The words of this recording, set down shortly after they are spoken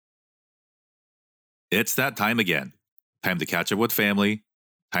It's that time again. Time to catch up with family.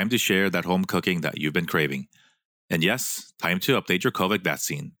 Time to share that home cooking that you've been craving. And yes, time to update your COVID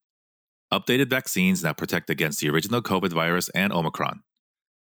vaccine. Updated vaccines that protect against the original COVID virus and Omicron.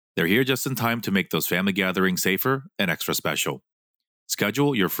 They're here just in time to make those family gatherings safer and extra special.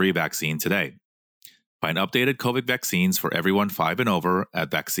 Schedule your free vaccine today. Find updated COVID vaccines for everyone 5 and over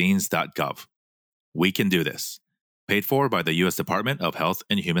at vaccines.gov. We can do this. Paid for by the U.S. Department of Health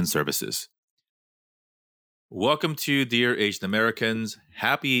and Human Services. Welcome to Dear Asian Americans.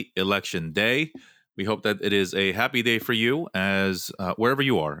 Happy Election Day. We hope that it is a happy day for you as wherever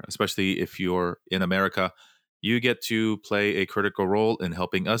you are, especially if you're in America, you get to play a critical role in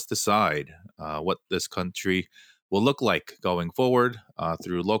helping us decide what this country will look like going forward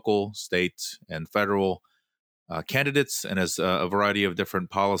through local, state, and federal candidates, and as a variety of different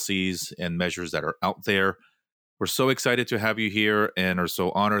policies and measures that are out there. We're so excited to have you here and are so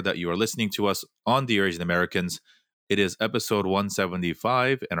honored that you are listening to us on Dear Asian Americans. It is episode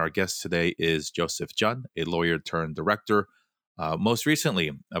 175, and our guest today is Joseph Jun, a lawyer turned director, most recently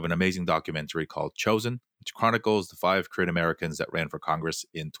of an amazing documentary called Chosen, which chronicles the 5 Korean Americans that ran for Congress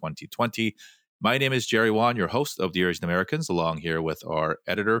in 2020. My name is Jerry Won, your host of Dear Asian Americans, along here with our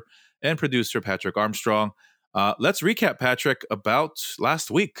editor and producer, Patrick Armstrong. Let's recap, Patrick, about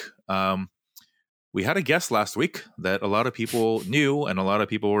last week. We had a guest last week that a lot of people knew and a lot of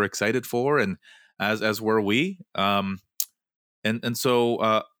people were excited for, and as were we. So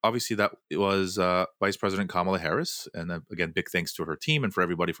obviously that was Vice President Kamala Harris, and again, big thanks to her team and for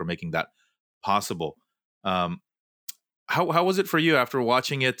everybody for making that possible. How was it for you after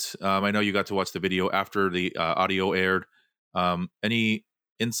watching it? I know you got to watch the video after the audio aired. Any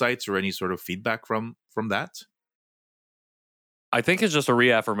insights or any sort of feedback from that? I think it's just a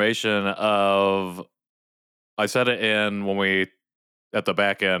reaffirmation of, I said it at the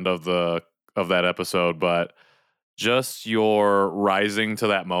back end of that episode, but just your rising to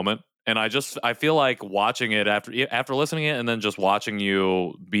that moment. And I feel like watching it after listening to it and then just watching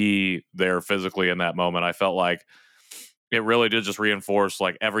you be there physically in that moment, I felt like it really did just reinforce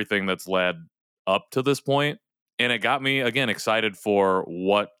like everything that's led up to this point. And it got me again excited for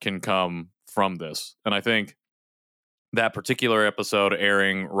what can come from this. And I think that particular episode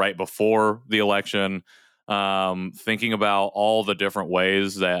airing right before the election, thinking about all the different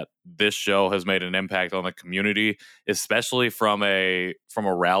ways that this show has made an impact on the community, especially from a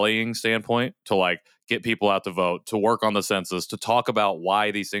rallying standpoint, to like get people out to vote, to work on the census, to talk about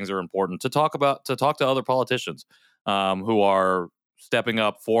why these things are important, to talk to other politicians who are stepping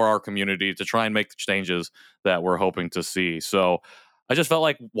up for our community to try and make the changes that we're hoping to see. So I just felt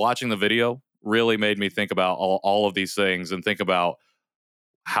like watching the video really made me think about all of these things and think about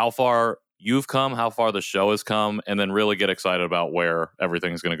how far you've come, how far the show has come, and then really get excited about where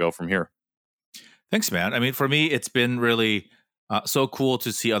everything's going to go from here. Thanks, man. I mean, for me, it's been really so cool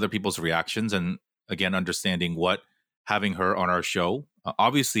to see other people's reactions and, again, understanding what having her on our show.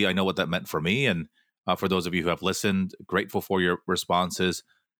 Obviously, I know what that meant for me. And for those of you who have listened, grateful for your responses.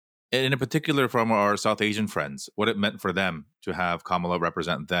 And in particular, from our South Asian friends, what it meant for them to have Kamala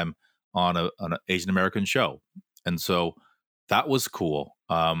represent them on an Asian American show. And so that was cool.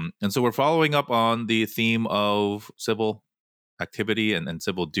 And so we're following up on the theme of civil activity and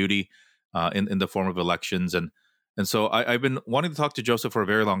civil duty in the form of elections. And so I've been wanting to talk to Joseph for a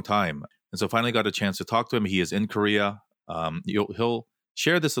very long time. And so finally got a chance to talk to him. He is in Korea. He'll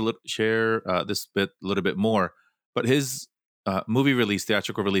share this a little bit more. But his movie release,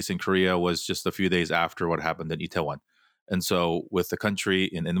 theatrical release in Korea, was just a few days after what happened in Itaewon. And so with the country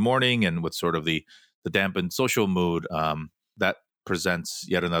in the morning and with sort of the dampened social mood, that presents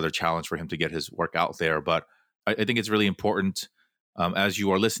yet another challenge for him to get his work out there. But I think it's really important as you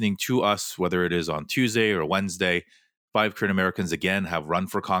are listening to us, whether it is on Tuesday or Wednesday, 5 Korean Americans again have run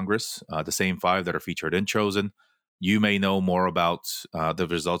for Congress, the same 5 that are featured in Chosen. You may know more about the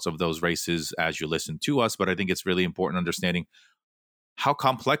results of those races as you listen to us, but I think it's really important understanding how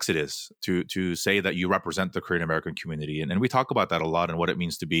complex it is to say that you represent the Korean American community. And we talk about that a lot and what it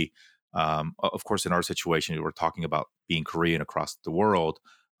means to be, of course, in our situation, we're talking about being Korean across the world.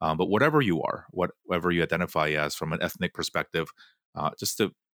 But whatever you are, whatever you identify as from an ethnic perspective, just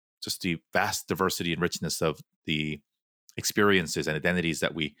the vast diversity and richness of the experiences and identities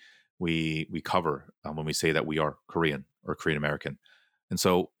that we cover when we say that we are Korean or Korean American. And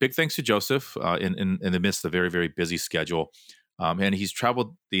so big thanks to Joseph in the midst of a very, very busy schedule. And he's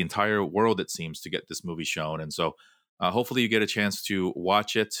traveled the entire world, it seems, to get this movie shown. And so hopefully you get a chance to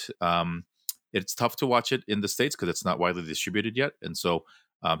watch it. It's tough to watch it in the States because it's not widely distributed yet. And so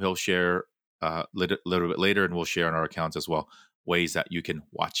he'll share a little bit later, and we'll share on our accounts as well, ways that you can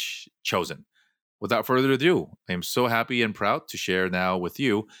watch Chosen. without further ado, I am so happy and proud to share now with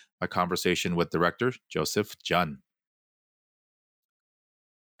you my conversation with director Joseph Jun.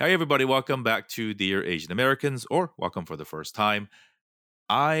 Hey, everybody, welcome back to Dear Asian Americans, or welcome for the first time.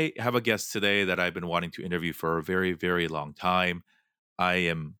 I have a guest today that I've been wanting to interview for a very, very long time. I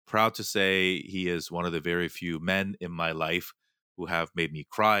am proud to say he is one of the very few men in my life who have made me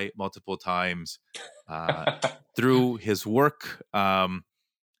cry multiple times uh, through his work.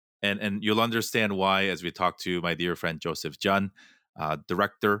 And you'll understand why as we talk to my dear friend Joseph Jun,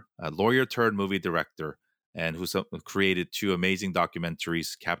 director, lawyer turned movie director, and who's created two amazing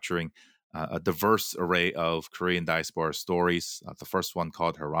documentaries capturing a diverse array of Korean diaspora stories. The first one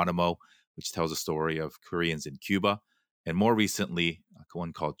called Geronimo, which tells a story of Koreans in Cuba, and more recently,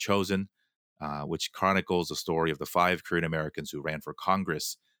 one called Chosen, which chronicles the story of the 5 Korean Americans who ran for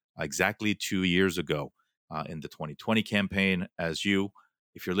Congress exactly 2 years ago in the 2020 campaign. As you,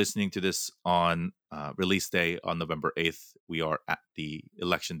 if you're listening to this on release day on November 8th, we are at the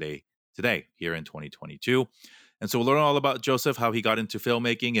election day today here in 2022. And so we'll learn all about Joseph, how he got into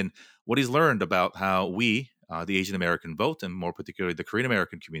filmmaking, and what he's learned about how we, the Asian American vote, and more particularly the Korean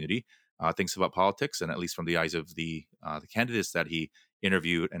American community, thinks about politics, and at least from the eyes of the candidates that he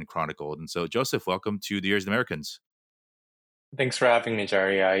interviewed and chronicled. And so, Joseph, welcome to the Asian Americans. Thanks for having me,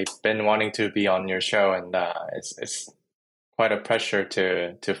 Jerry. I've been wanting to be on your show, and it's quite a pleasure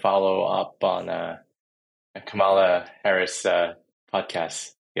to follow up on Kamala Harris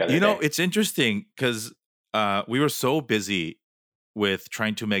podcast the other day. It's interesting because we were so busy with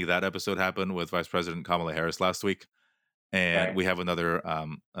trying to make that episode happen with Vice President Kamala Harris last week, and Right. we have another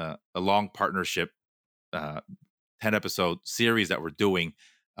a long partnership 10 episode series that we're doing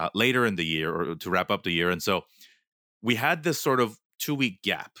later in the year or to wrap up the year. And so we had this sort of 2-week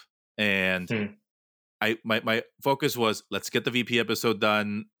gap, and my focus was, let's get the VP episode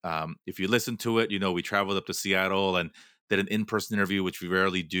done. If you listen to it, we traveled up to Seattle and did an in-person interview, which we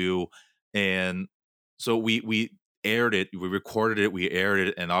rarely do. And so we aired it, we recorded it, we aired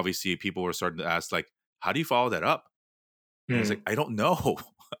it, and obviously people were starting to ask, like, how do you follow that up? And I was like, I don't know.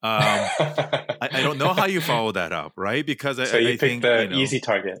 I don't know how you follow that up, right? Because So you I picked think the easy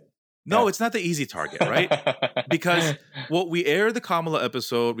target. no, Yeah. it's not the easy target, right? Because we aired the Kamala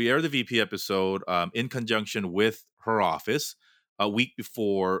episode, we aired the VP episode in conjunction with her office a week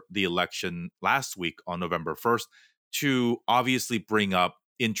before the election last week on November 1st to obviously bring up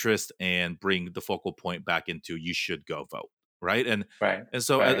interest and bring the focal point back into you should go vote, right? And Right.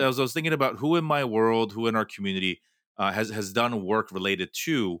 so Right. as I was thinking about who in my world, who in our community has done work related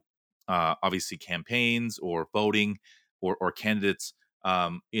to obviously campaigns or voting or candidates,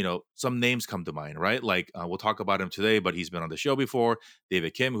 some names come to mind, right? Like we'll talk about him today, but he's been on the show before.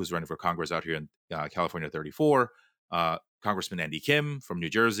 David Kim, who's running for Congress out here in California 34, Congressman Andy Kim from New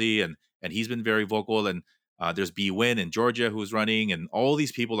Jersey, and he's been very vocal. And there's B. Win in Georgia who's running, and all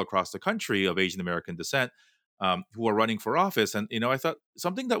these people across the country of Asian American descent who are running for office. And I thought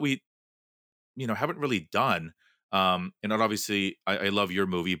something that we haven't really done. And obviously, I love your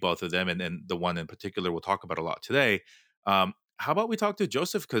movie, both of them, and the one in particular we'll talk about a lot today. How about we talk to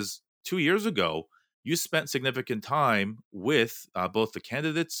Joseph? Because 2 years ago, you spent significant time with both the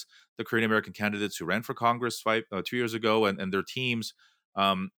candidates, the Korean American candidates who ran for Congress 2 years ago, and their teams,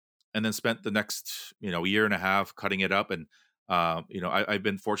 and then spent the next year and a half cutting it up. And I've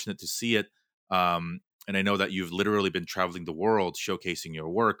been fortunate to see it, and I know that you've literally been traveling the world showcasing your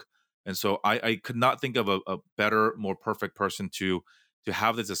work. And so I could not think of a better, more perfect person to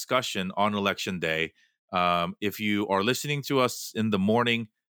have this discussion on election day. If you are listening to us in the morning,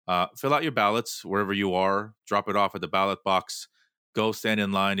 fill out your ballots wherever you are, drop it off at the ballot box, go stand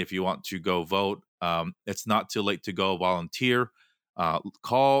in line if you want to go vote. It's not too late to go volunteer.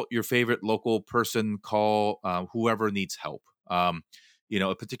 Call your favorite local person, call whoever needs help.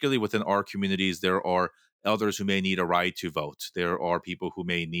 Particularly within our communities, there are elders who may need a ride to vote. There are people who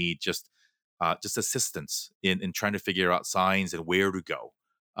may need just assistance in trying to figure out signs and where to go.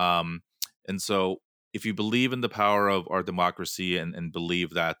 And so, if you believe in the power of our democracy and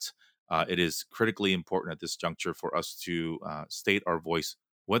believe that it is critically important at this juncture for us to state our voice,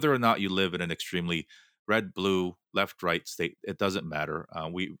 whether or not you live in an extremely red, blue, left, right state, it doesn't matter.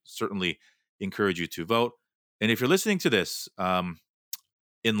 We certainly encourage you to vote. And if you're listening to this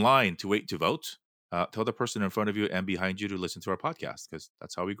in line to wait to vote, tell the person in front of you and behind you to listen to our podcast, because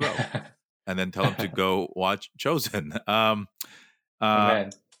that's how we grow. And then tell them to go watch Chosen. Man.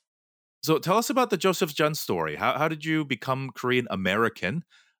 So tell us about the Joseph Jun story. How did you become Korean American?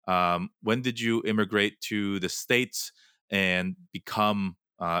 When did you immigrate to the States and become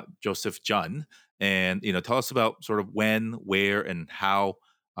Joseph Jun? And tell us about sort of when, where, and how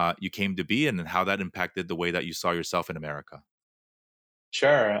you came to be, and then how that impacted the way that you saw yourself in America.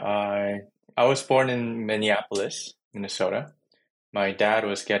 Sure. I was born in Minneapolis, Minnesota. My dad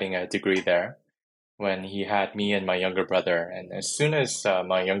was getting a degree there when he had me and my younger brother. And as soon as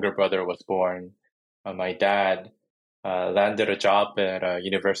my younger brother was born, my dad landed a job at a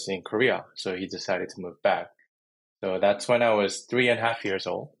university in Korea. So he decided to move back. So that's when I was 3.5 years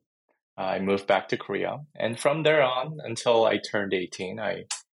old. I moved back to Korea. And from there on until I turned 18, I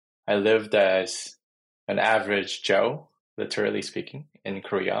lived as an average Joe, literally speaking, in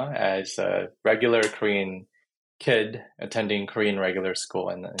Korea as a regular Korean kid attending Korean regular school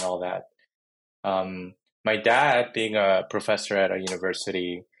and all that. My dad, being a professor at a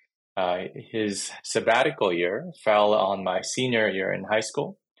university, his sabbatical year fell on my senior year in high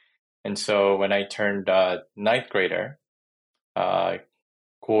school. And so when I turned ninth grader,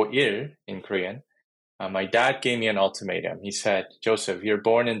 고1 in Korean, my dad gave me an ultimatum. He said, Joseph, you're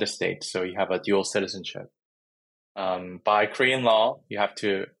born in the States, so you have a dual citizenship. By Korean law, you have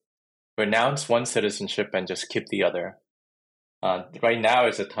to renounce one citizenship and just keep the other. Right now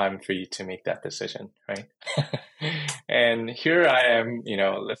is the time for you to make that decision, right? And here I am,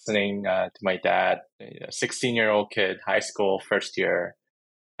 listening to my dad, a 16-year-old kid, high school, first year,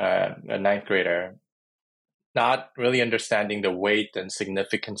 a ninth grader, not really understanding the weight and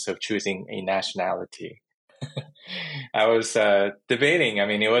significance of choosing a nationality. I was debating. I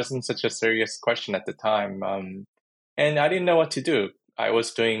mean, it wasn't such a serious question at the time. And I didn't know what to do. I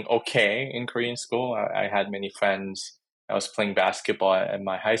was doing okay in Korean school. I had many friends. I was playing basketball at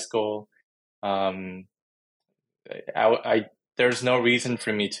my high school. There's no reason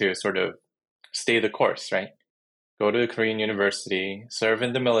for me to sort of stay the course, right? Go to a Korean university, serve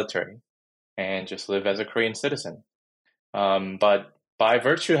in the military, and just live as a Korean citizen. But by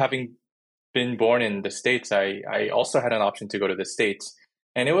virtue of having been born in the States, I also had an option to go to the States.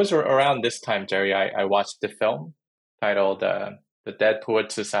 And it was around this time, Jerry, I watched the film titled The Dead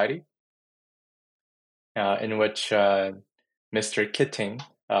Poets Society, in which Mr. Keating,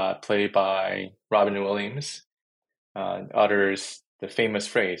 played by Robin Williams, utters the famous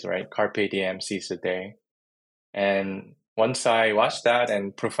phrase, right? Carpe diem, seize the day. And once I watched that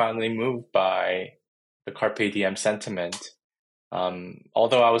and profoundly moved by the Carpe diem sentiment,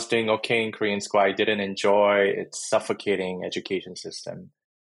 although I was doing okay in Korean school, I didn't enjoy its suffocating education system.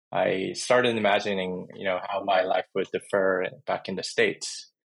 I started imagining, how my life would differ back in the States.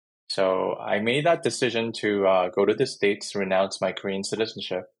 So I made that decision to go to the States, renounce my Korean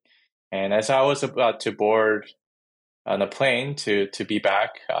citizenship. And as I was about to board on a plane to be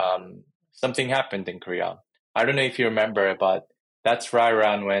back, something happened in Korea. I don't know if you remember, but that's right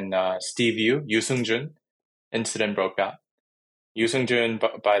around when Steve Yoo Seung-jun incident broke out. Yoo Seung-jun,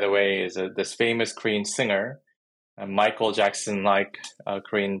 by the way, is this famous Korean singer, Michael Jackson-like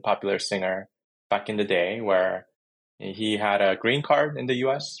Korean popular singer back in the day, where he had a green card in the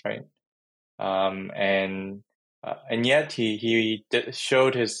U.S., right? And yet he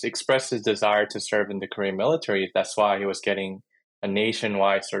expressed his desire to serve in the Korean military. That's why he was getting a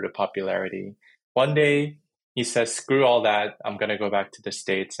nationwide sort of popularity. One day he says, "Screw all that! I'm going to go back to the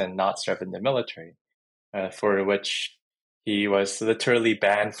States and not serve in the military," for which he was literally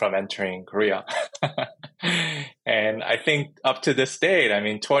banned from entering Korea. And I think up to this date,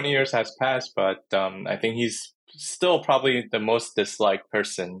 20 years has passed, but I think he's still probably the most disliked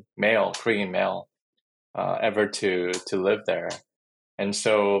person, Korean male, ever to live there. And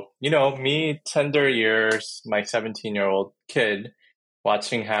so, me, tender years, my 17-year-old kid,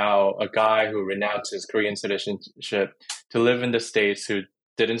 watching how a guy who renounced his Korean citizenship to live in the States, who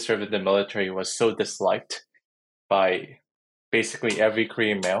didn't serve in the military, was so disliked by basically every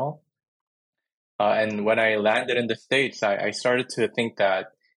Korean male. And when I landed in the States, I started to think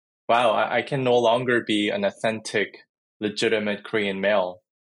that, wow, I can no longer be an authentic, legitimate Korean male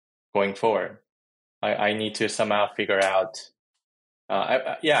going forward. I need to somehow figure out.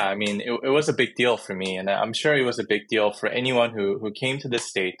 It was a big deal for me, and I'm sure it was a big deal for anyone who came to the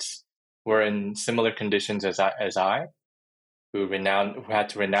States, were in similar conditions as I, who had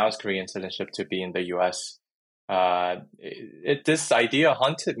to renounce Korean citizenship to be in the U.S. This idea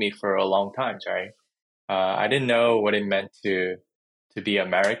haunted me for a long time, Jerry. I didn't know what it meant to be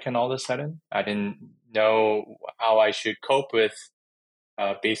American all of a sudden. I didn't know how I should cope with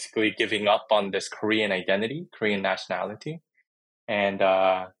basically giving up on this Korean identity, Korean nationality. And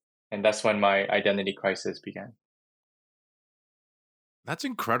that's when my identity crisis began. That's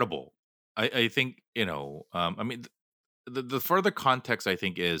incredible. I think, the further context, I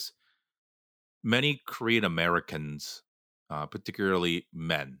think, is many Korean Americans, particularly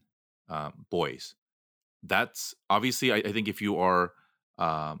men, boys, that's obviously, I think if you are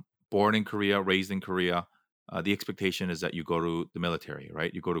born in Korea, raised in Korea, the expectation is that you go to the military,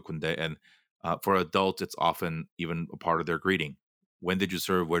 right? You go to kundae, and for adults, it's often even a part of their greeting. When did you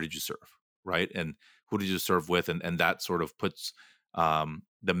serve? Where did you serve? Right? And who did you serve with? And that sort of puts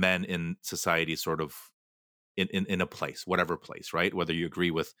the men in society sort of in a place, whatever place, right? Whether you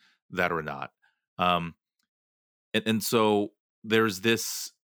agree with that or not. And so there's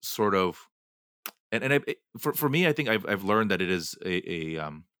this sort of, for me, I think I've learned that it is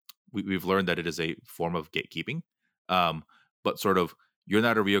we've learned that it is a form of gatekeeping, but sort of you're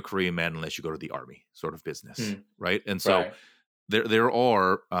not a real Korean man unless you go to the army, sort of business, right? And so Right. there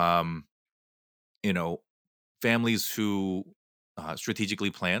are families who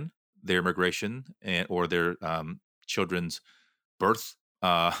strategically plan their immigration or their children's birth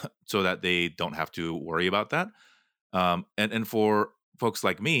so that they don't have to worry about that. And for folks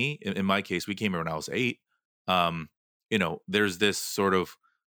like me, in my case, we came here when I was 8. There's this sort of,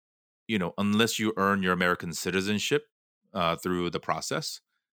 unless you earn your American citizenship through the process,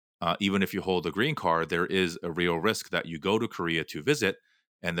 even if you hold a green card, there is a real risk that you go to Korea to visit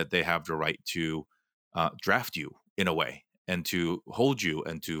and that they have the right to draft you in a way and to hold you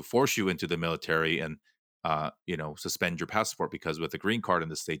and to force you into the military and suspend your passport, because with a green card in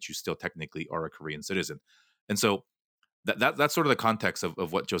the States, you still technically are a Korean citizen. And so that's sort of the context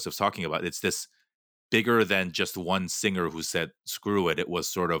of what Joseph's talking about. It's this bigger than just one singer who said, screw it. It was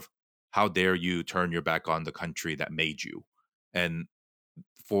sort of, how dare you turn your back on the country that made you? And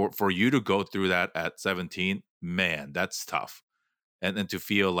for you to go through that at 17, man, that's tough. And then to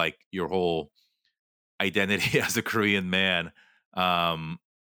feel like your whole identity as a Korean man,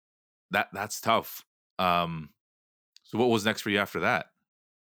 that's tough. So what was next for you after that?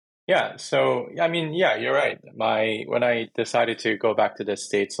 Yeah. So, I mean, yeah, you're right. When I decided to go back to the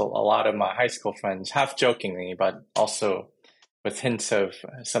States, a lot of my high school friends, half jokingly, but also with hints of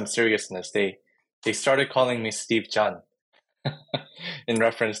some seriousness, they started calling me Steve John in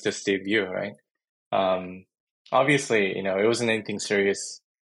reference to Steve Yu, right? Obviously, it wasn't anything serious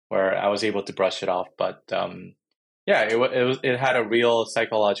where I was able to brush it off, but yeah, it had a real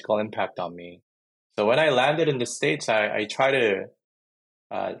psychological impact on me. So when I landed in the States, I try to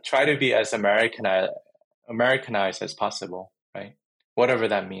be as Americanized as possible, right? Whatever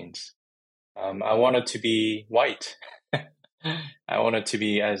that means. I wanted to be white. I wanted to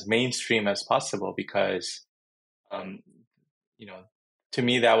be as mainstream as possible because, um, to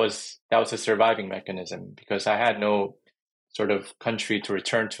me that was a surviving mechanism because I had no sort of country to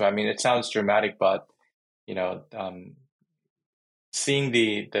return to. I mean, it sounds dramatic, but seeing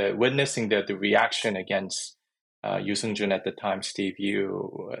witnessing the reaction against Yoo Seung-jun at the time, Steve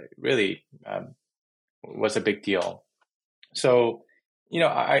Yu, really was a big deal. So,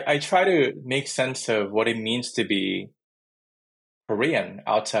 I try to make sense of what it means to be Korean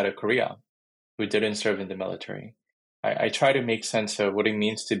outside of Korea who didn't serve in the military. I try to make sense of what it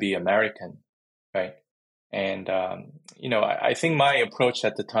means to be American, right? And, I think my approach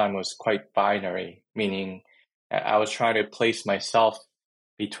at the time was quite binary, meaning I was trying to place myself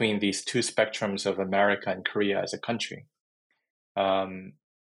between these two spectrums of America and Korea as a country. And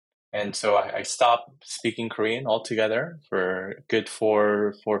so I stopped speaking Korean altogether for a good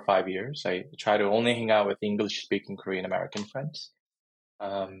 4 or 5 years. I try to only hang out with English-speaking Korean American friends.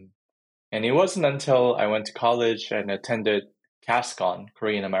 And it wasn't until I went to college and attended KASCON,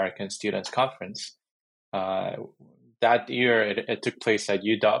 Korean American Students Conference. That year, it took place at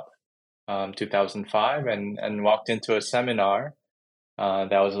UW, 2005, and walked into a seminar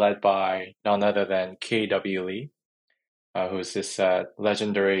that was led by none other than K.W. Lee, who's this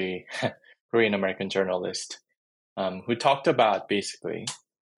legendary Korean American journalist, who talked about basically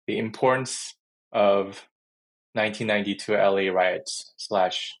the importance of 1992 LA riots /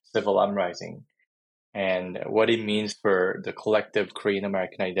 civil uprising and what it means for the collective Korean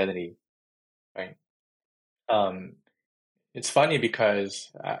American identity, right? It's funny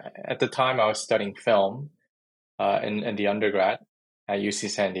because at the time I was studying film in the undergrad at UC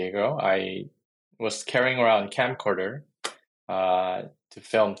San Diego. I was carrying around a camcorder to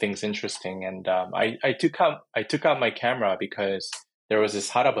film things interesting, and I took out my camera because there was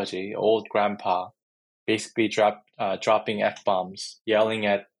this harabaji, old grandpa, basically dropping F-bombs, yelling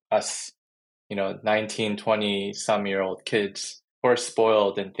at us, 19, 20 some year old kids who are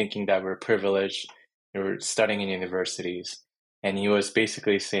spoiled and thinking that we're privileged. We were studying in universities. And he was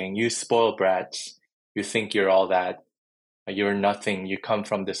basically saying, you spoiled brats, you think you're all that, you're nothing, you come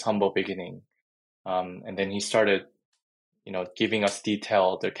from this humble beginning. And then he started, giving us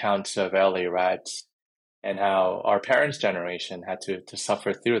detailed accounts of LA riots and how our parents' generation had to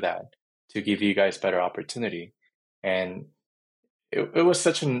suffer through that to give you guys better opportunity. And it was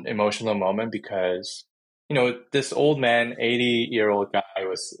such an emotional moment because, this old man, 80-year-old guy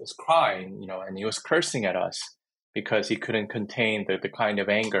was crying, and he was cursing at us because he couldn't contain the kind of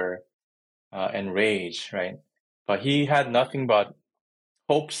anger and rage, right? But he had nothing but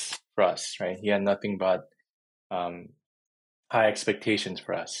hopes for us, right? He had nothing but um, high expectations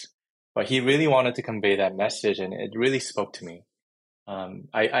for us. But he really wanted to convey that message, and it really spoke to me.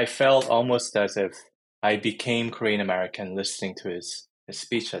 I felt almost as if I became Korean American listening to his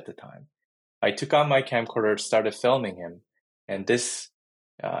speech at the time. I took out my camcorder, started filming him, and this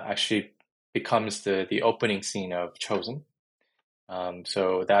actually becomes the opening scene of Chosen.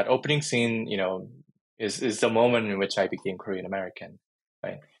 So that opening scene, is the moment in which I became Korean American,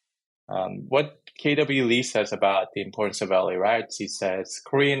 right? What KW Lee says about the importance of LA riots, he says,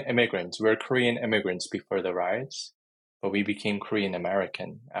 Korean immigrants, we're Korean immigrants before the riots, but we became Korean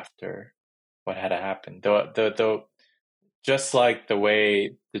American after what had happened. Just like the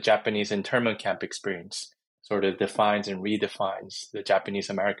way the Japanese internment camp experience sort of defines and redefines the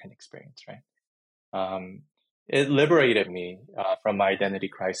Japanese American experience, right? It liberated me from my identity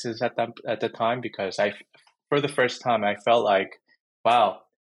crisis at the time because for the first time, I felt like, wow,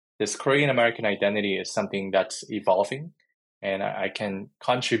 this Korean American identity is something that's evolving, and I can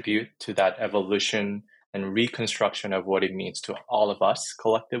contribute to that evolution and reconstruction of what it means to all of us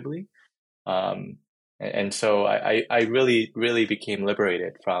collectively. And so I really, really became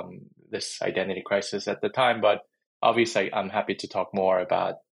liberated from this identity crisis at the time. But obviously, I'm happy to talk more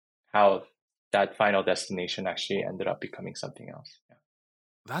about how that final destination actually ended up becoming something else. Yeah.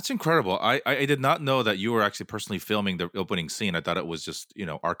 That's incredible. I did not know that you were actually personally filming the opening scene. I thought it was just,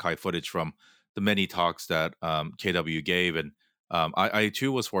 archive footage from the many talks that KW gave. And I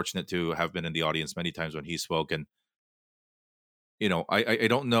too was fortunate to have been in the audience many times when he spoke. And, I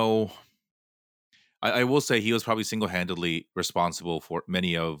don't know. I will say he was probably single-handedly responsible for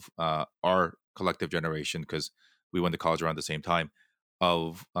many of our collective generation, because we went to college around the same time,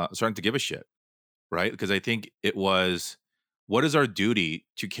 of starting to give a shit, right? Because I think it was, what is our duty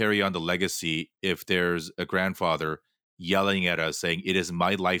to carry on the legacy if there's a grandfather yelling at us saying, it is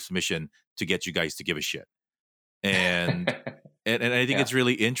my life's mission to get you guys to give a shit? And and I think Yeah. it's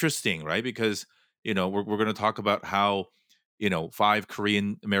really interesting, right? Because, we're going to talk about how, 5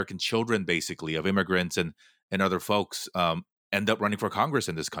 Korean American children, basically, of immigrants and other folks, end up running for Congress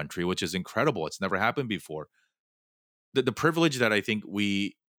in this country, which is incredible. It's never happened before. The privilege that I think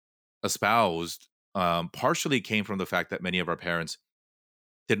we espoused partially came from the fact that many of our parents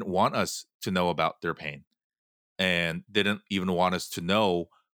didn't want us to know about their pain, and didn't even want us to know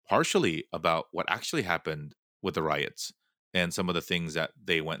partially about what actually happened with the riots and some of the things that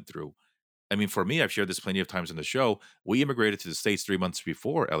they went through. I mean, for me, I've shared this plenty of times in the show. We immigrated to the States 3 months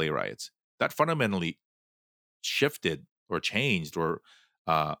before LA riots. That fundamentally shifted or changed, or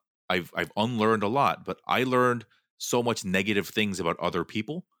uh, I've unlearned a lot, but I learned so much negative things about other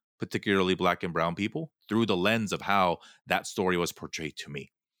people, particularly Black and brown people, through the lens of how that story was portrayed to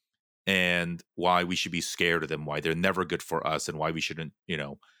me, and why we should be scared of them, why they're never good for us, and why we shouldn't,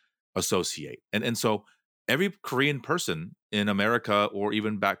 associate. And so every Korean person in America or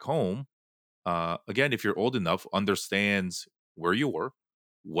even back home, again, if you're old enough, understands where you were,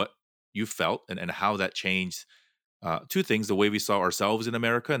 what you felt, and how that changed two things: the way we saw ourselves in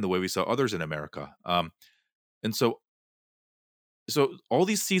America and the way we saw others in America. And so all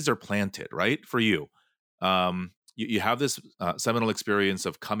these seeds are planted, right, for you. You have this seminal experience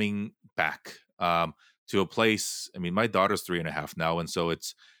of coming back to a place. I mean, my daughter's 3.5 now, and so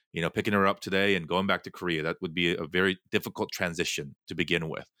it's, picking her up today and going back to Korea. That would be a very difficult transition to begin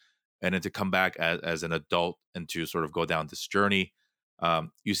with, and then to come back as an adult and to sort of go down this journey.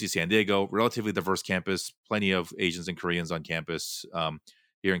 UC San Diego, relatively diverse campus, plenty of Asians and Koreans on campus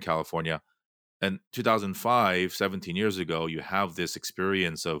here in California. And 2005, 17 years ago, you have this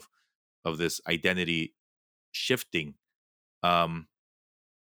experience of this identity shifting,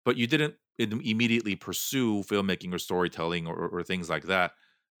 but you didn't immediately pursue filmmaking or storytelling or things like that.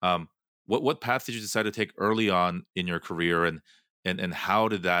 What path did you decide to take early on in your career, and how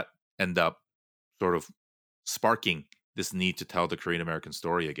did that end up sort of sparking this need to tell the Korean American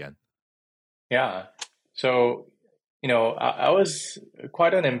story again? Yeah. So, I was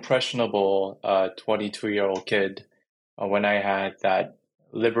quite an impressionable 22-year-old kid when I had that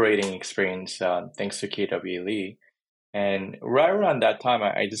liberating experience, thanks to KW Lee. And right around that time,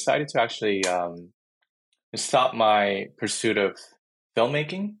 I decided to actually stop my pursuit of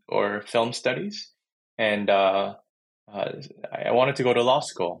filmmaking or film studies. And I wanted to go to law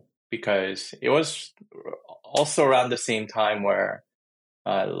school because it was also around the same time where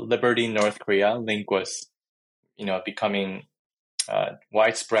Liberty North Korea link was, becoming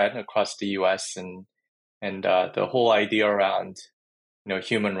widespread across the U.S. and the whole idea around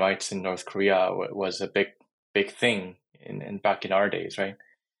human rights in North Korea was a big thing in back in our days, right?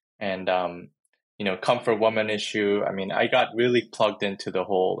 And comfort woman issue. I mean, I got really plugged into the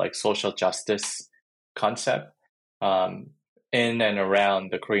whole like social justice concept in and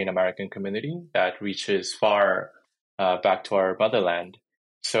around the Korean American community that reaches far back to our motherland.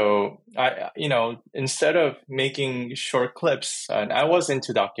 So instead of making short clips, and I was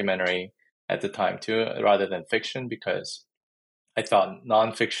into documentary at the time too, rather than fiction, because I thought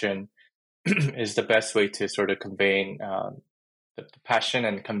nonfiction is the best way to sort of convey the passion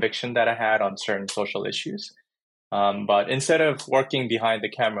and conviction that I had on certain social issues. But instead of working behind the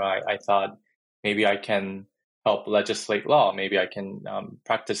camera, I thought maybe I can help legislate law. Maybe I can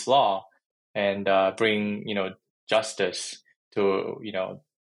practice law and bring justice to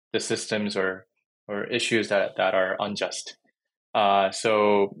the systems or issues that are unjust.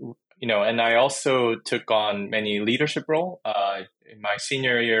 And I also took on many leadership role. In my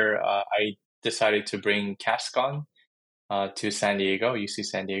senior year, I decided to bring CASCON to San Diego, UC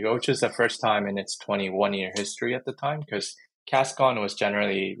San Diego, which is the first time in its 21-year history at the time, because CASCON was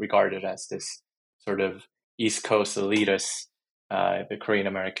generally regarded as this sort of East Coast elitist, the Korean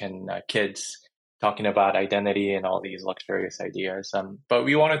American kids talking about identity and all these luxurious ideas. But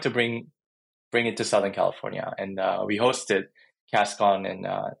we wanted to bring it to Southern California, and we hosted CASCON in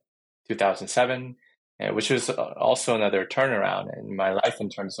 2007, which was also another turnaround in my life in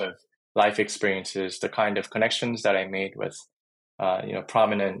terms of life experiences, the kind of connections that I made with,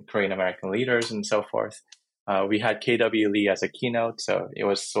 prominent Korean American leaders and so forth. We had KW Lee as a keynote, so it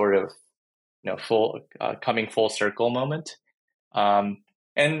was sort of, coming full circle moment. And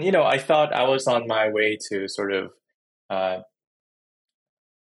I thought I was on my way to sort of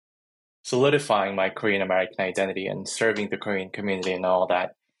solidifying my Korean American identity and serving the Korean community and all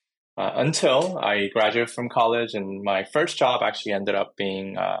that. Until I graduated from college, and my first job actually ended up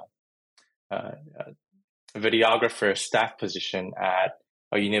being a videographer staff position at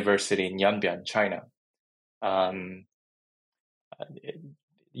a university in Yanbian, China.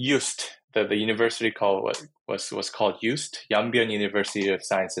 UST, the university was called UST, Yanbian University of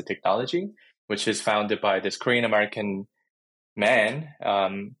Science and Technology, which is founded by this Korean American man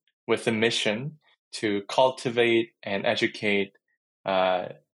with a mission to cultivate and educate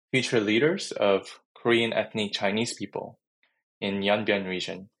future leaders of Korean ethnic Chinese people in Yanbian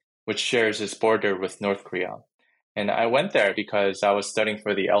region, which shares its border with North Korea. And I went there because I was studying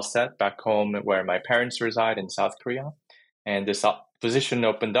for the LSAT back home where my parents reside in South Korea. And this position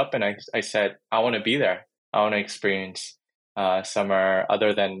opened up, and I said, I want to be there. I want to experience somewhere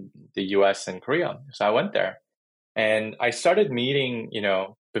other than the US and Korea. So I went there. And I started meeting,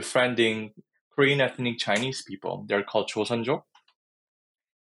 befriending Korean ethnic Chinese people. They're called 조선족.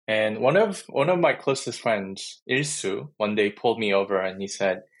 And one of my closest friends, Il-su, one day pulled me over and he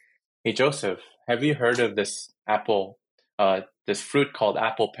said, "Hey, Joseph, have you heard of this apple, this fruit called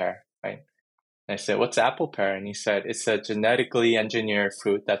apple pear?" Right? And I said, "What's apple pear?" And he said, "It's a genetically engineered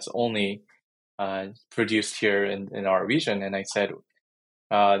fruit that's only produced here in our region." And I said,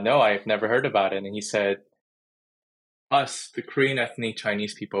 "No, I've never heard about it." And he said, "Us, the Korean ethnic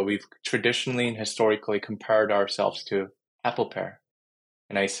Chinese people, we've traditionally and historically compared ourselves to apple pear."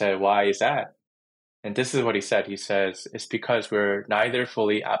 And I said, "Why is that?" And this is what he said. He says, "It's because we're neither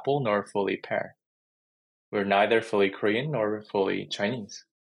fully apple nor fully pear. We're neither fully Korean nor fully Chinese."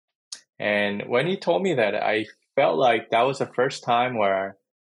 And when he told me that, I felt like that was the first time where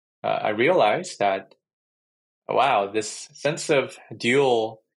I realized that, wow, this sense of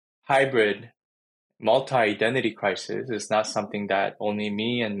dual, hybrid, multi-identity crisis is not something that only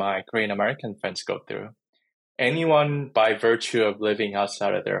me and my Korean American friends go through. Anyone, by virtue of living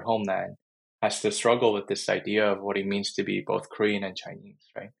outside of their homeland, has to struggle with this idea of what it means to be both Korean and Chinese,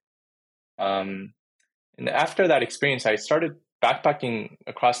 right? And after that experience, I started backpacking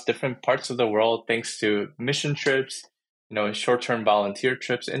across different parts of the world, thanks to mission trips, short-term volunteer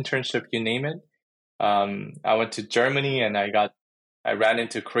trips, internship, you name it. I went to Germany and I ran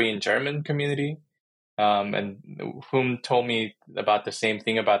into Korean German community, and whom told me about the same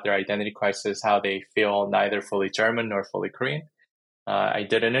thing about their identity crisis, how they feel neither fully German nor fully Korean. I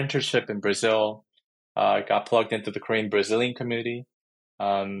did an internship in Brazil, got plugged into the Korean Brazilian community.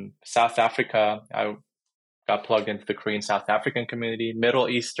 South Africa, I got plugged into the Korean South African community. Middle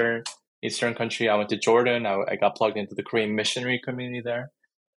Eastern country, I went to Jordan. I got plugged into the Korean missionary community there.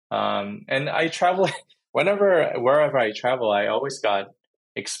 And I travel, wherever I travel, I always got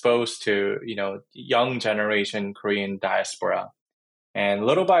exposed to, young generation Korean diaspora. And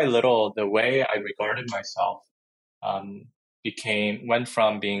little by little, the way I regarded myself went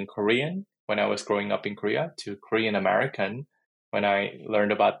from being Korean when I was growing up in Korea to Korean American when I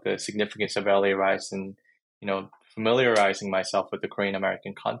learned about the significance of LA Rise and, familiarizing myself with the Korean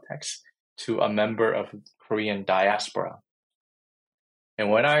American context, to a member of Korean diaspora. And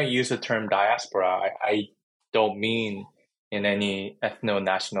when I use the term diaspora, I don't mean in any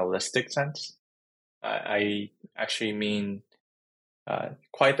ethno-nationalistic sense. I actually mean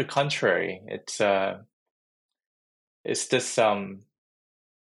quite the contrary. It's this one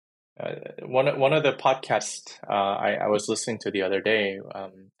of the podcasts I was listening to the other day.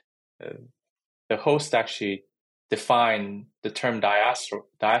 The host actually defined the term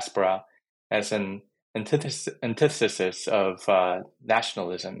diaspora as an antithesis of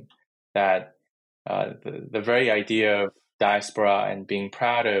nationalism. That the very idea of diaspora and being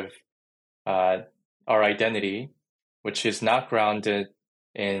proud of our identity, which is not grounded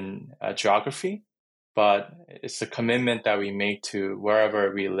in geography, but it's a commitment that we make to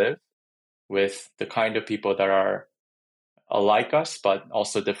wherever we live with the kind of people that are alike us, but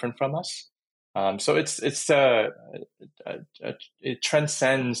also different from us. So it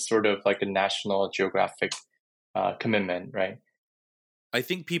transcends sort of like a national geographic commitment, right? I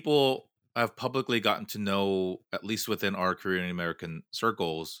think people have publicly gotten to know, at least within our Korean American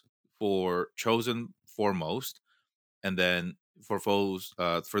circles, for Chosen foremost, and then for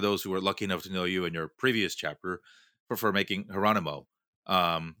those who were lucky enough to know you in your previous chapter, for making Geronimo.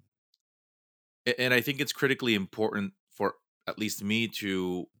 And I think it's critically important for at least me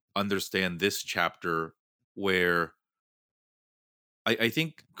to understand this chapter, where I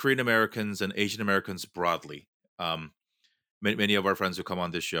think Korean Americans and Asian Americans broadly, many of our friends who come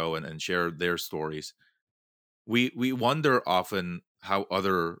on this show and share their stories, we wonder often how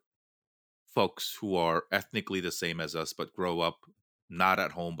other folks who are ethnically the same as us but grow up not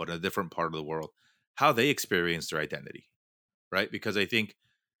at home but in a different part of the world, how they experience their identity, right? Because I think,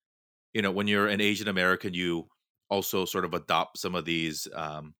 when you're an Asian American, you also sort of adopt some of these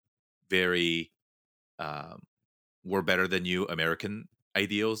very we're better than you American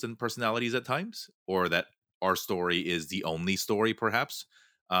ideals and personalities at times, or that our story is the only story, perhaps.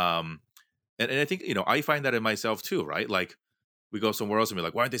 And I think, I find that in myself too, right? Like, we go somewhere else and be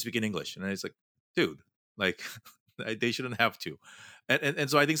like, why aren't they speaking English? And it's like, dude, like, they shouldn't have to. And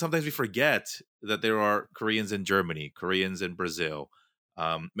so I think sometimes we forget that there are Koreans in Germany, Koreans in Brazil.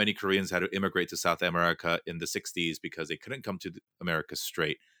 Many Koreans had to immigrate to South America in the 60s because they couldn't come to America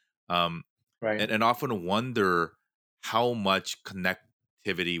straight. Right. And often wonder how much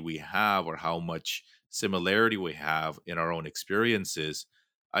connectivity we have, or how much similarity we have in our own experiences.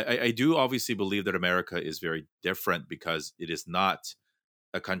 I do obviously believe that America is very different because it is not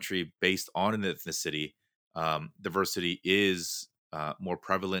a country based on an ethnicity. Diversity is more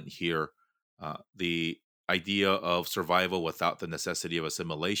prevalent here. The idea of survival without the necessity of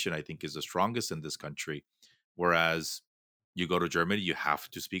assimilation, I think, is the strongest in this country. Whereas you go to Germany, you have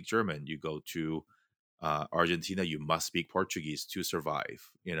to speak German. You go to Argentina, you must speak Portuguese to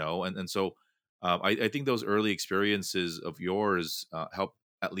survive. And so I think those early experiences of yours help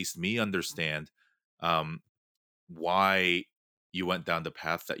at least me understand why you went down the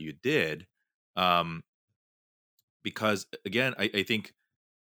path that you did. Because again, I think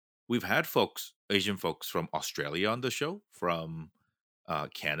we've had Asian folks from Australia on the show, from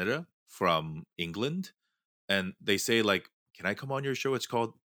Canada, from England, and they say, like, can I come on your show? It's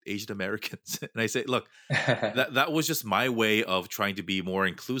called Asian Americans. And I say, look, that was just my way of trying to be more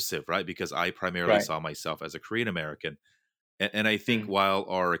inclusive, right? Because I primarily Right. saw myself as a Korean American. And I think while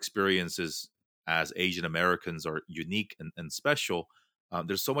our experiences as Asian Americans are unique and special,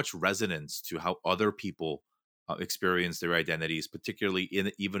 there's so much resonance to how other people experience their identities, particularly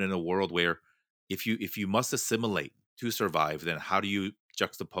even in a world where if you must assimilate to survive, then how do you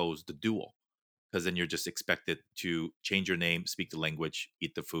juxtapose the dual? Because then you're just expected to change your name, speak the language,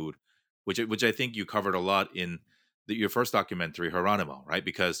 eat the food, which I think you covered a lot in your first documentary, Geronimo, right?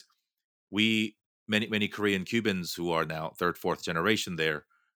 Because many Korean Cubans who are now third, fourth generation there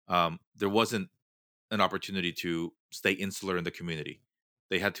wasn't an opportunity to stay insular in the community.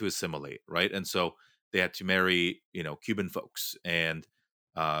 They had to assimilate, right? And so they had to marry, Cuban folks, and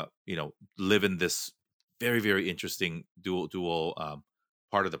live in this very, very interesting dual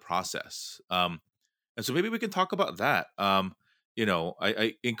part of the process. And so maybe we can talk about that.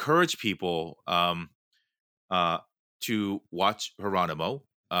 I encourage people to watch Geronimo.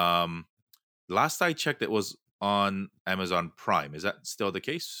 Last I checked, it was on Amazon Prime. Is that still the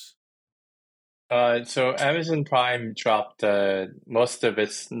case? So Amazon Prime dropped most of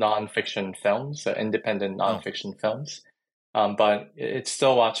its nonfiction films, independent nonfiction films, but it's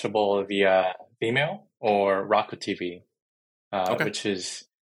still watchable via Vimeo or Roku TV. Okay. which is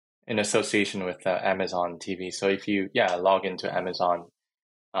in association with Amazon TV. So if you log into Amazon,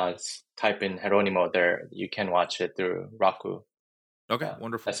 type in Geronimo there, you can watch it through Roku. Okay,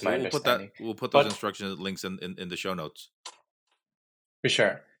 wonderful. That's my Well, understanding. we'll put those But instructions links in the show notes. for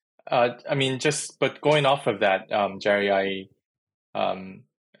sure. I mean, but going off of that, Jerry, um,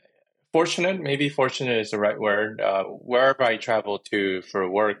 maybe fortunate is the right word. Wherever I travel to for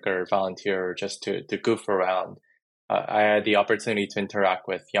work or volunteer or just to goof around, I had the opportunity to interact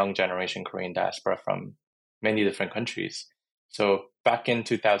with young generation Korean diaspora from many different countries. So back in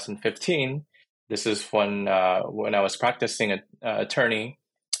 2015, this is when I was practicing attorney,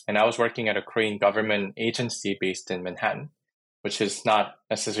 and I was working at a Korean government agency based in Manhattan, which is not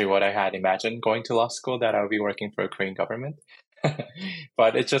necessarily what I had imagined going to law school, that I would be working for a Korean government.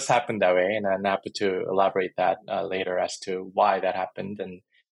 But it just happened that way, and I'm happy to elaborate that later as to why that happened. And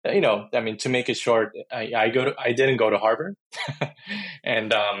I mean, to make it short, I didn't go to Harvard,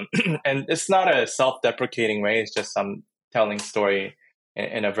 and and it's not a self-deprecating way. It's just I'm telling story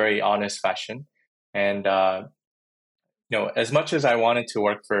in a very honest fashion. And as much as I wanted to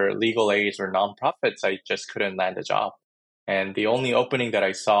work for legal aids or nonprofits, I just couldn't land a job. And the only opening that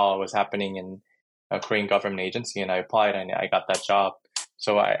I saw was happening in a Korean government agency, and I applied and I got that job.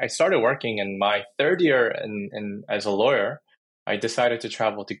 So I started working in my third year as a lawyer. I decided to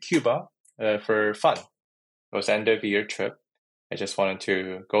travel to Cuba for fun. It was end of year trip. I just wanted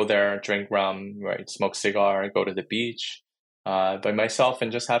to go there, drink rum, right, smoke cigar, go to the beach by myself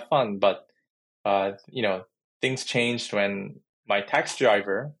and just have fun. But things changed when my taxi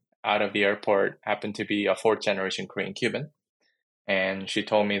driver out of the airport happened to be a fourth generation Korean Cuban. And she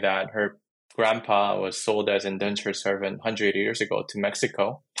told me that her grandpa was sold as indentured servant 100 years ago to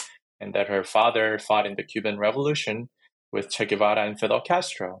Mexico, and that her father fought in the Cuban Revolution with Che Guevara and Fidel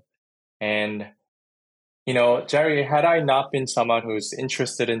Castro. And, Jerry, had I not been someone who's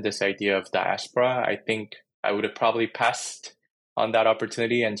interested in this idea of diaspora, I think I would have probably passed on that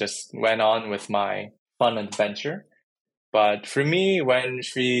opportunity and just went on with my fun adventure. But for me, when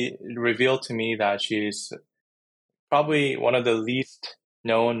she revealed to me that she's probably one of the least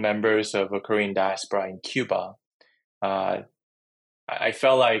known members of a Korean diaspora in Cuba, uh, I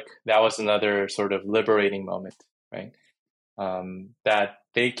felt like that was another sort of liberating moment, right? That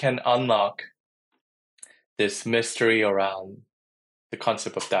they can unlock this mystery around the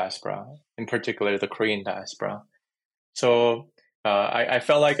concept of diaspora, in particular the Korean diaspora. So I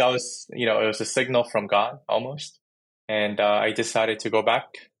felt like it was a signal from God almost. And I decided to go back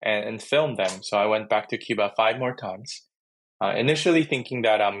and film them. So I went back to Cuba 5 more times, initially thinking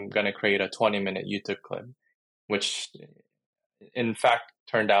that I'm going to create a 20-minute YouTube clip, which in fact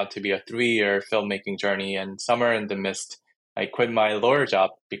turned out to be a 3-year filmmaking journey. And somewhere in the midst, I quit my lawyer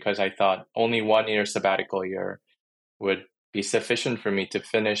job because I thought only 1 year sabbatical year would be sufficient for me to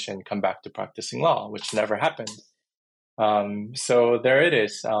finish and come back to practicing law, which never happened. So there it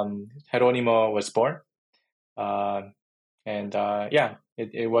is. Geronimo was born.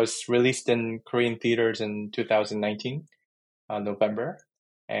 It was released in Korean theaters in 2019, November,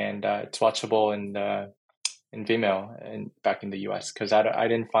 and it's watchable in Vimeo and back in the US because I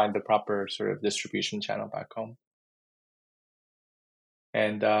didn't find the proper sort of distribution channel back home.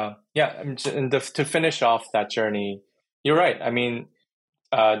 And to finish off that journey, you're right. I mean,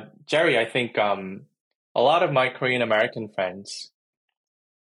 Jerry, I think a lot of my Korean American friends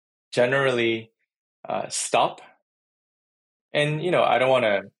generally stop. And, I don't want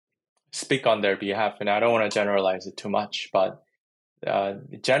to speak on their behalf and I don't want to generalize it too much, but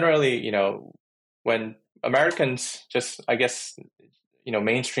generally, when Americans just, I guess,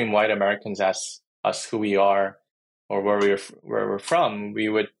 mainstream white Americans ask us who we are or where we're from, we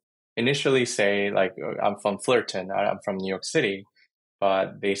would initially say, like, I'm from Fullerton, I'm from New York City.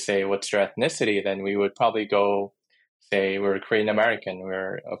 But they say, what's your ethnicity? Then we would probably go say, we're Korean American,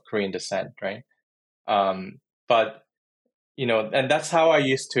 we're of Korean descent, right? But and that's how I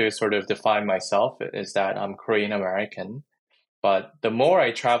used to sort of define myself, is that I'm Korean American. But the more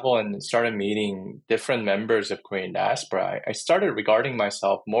I travel and started meeting different members of Korean diaspora, I started regarding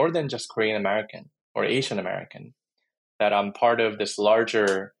myself more than just Korean American or Asian American, that I'm part of this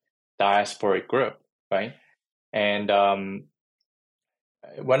larger diasporic group, right? And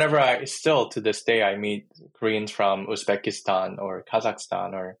whenever still to this day, I meet Koreans from Uzbekistan or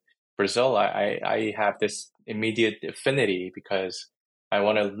Kazakhstan or Brazil, I have this immediate affinity because I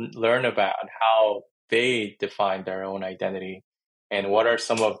want to learn about how they define their own identity and what are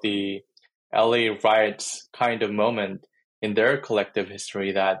some of the LA riots kind of moment in their collective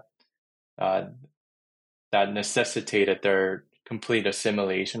history that necessitated their complete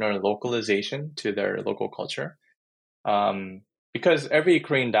assimilation or localization to their local culture. Because every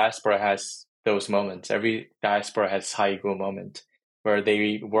Korean diaspora has those moments. Every diaspora has Haigu moment where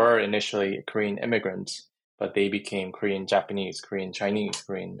they were initially Korean immigrants, but they became Korean Japanese, Korean Chinese,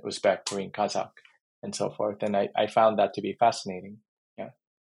 Korean Uzbek, Korean Kazakh, and so forth. And I found that to be fascinating. Yeah.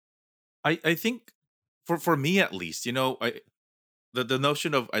 I think for me at least, the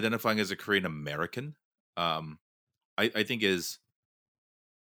notion of identifying as a Korean American, I think is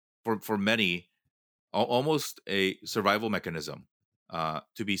for many almost a survival mechanism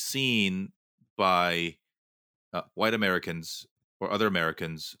to be seen by white Americans or other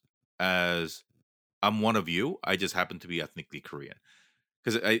Americans as I'm one of you. I just happen to be ethnically Korean.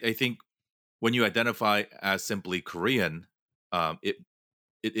 Because I think when you identify as simply Korean,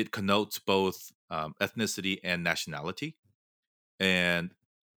 it connotes both ethnicity and nationality. And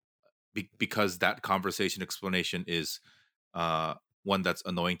because that conversation explanation is one that's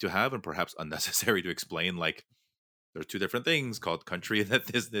annoying to have and perhaps unnecessary to explain, like there are two different things called country and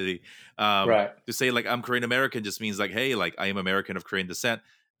ethnicity. Right. To say like I'm Korean American just means like, hey, like I am American of Korean descent.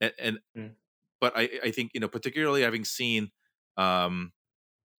 And Mm. but I think particularly having seen um,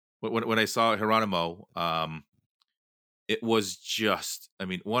 when I saw Geronimo, it was just, I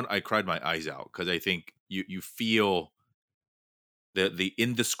mean, one, I cried my eyes out because I think you feel the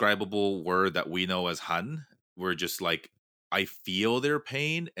indescribable word that we know as Han. We're just like, I feel their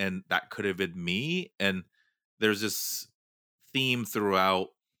pain, and that could have been me. And there's this theme throughout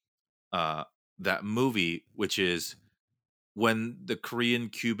uh, that movie, which is when the Korean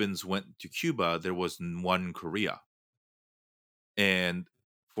Cubans went to Cuba, there was one Korea, and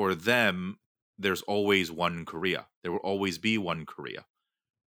for them, there's always one Korea. There will always be one Korea.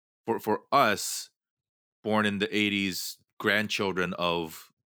 For us, born in the '80s, grandchildren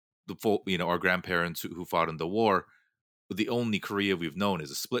of the full, our grandparents who fought in the war, the only Korea we've known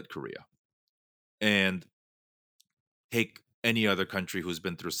is a split Korea. And take any other country who's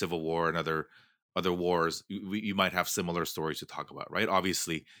been through civil war and other wars, you might have similar stories to talk about, right?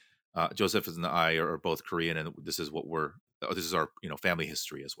 Obviously, Joseph and I are both Korean, and this is this is our family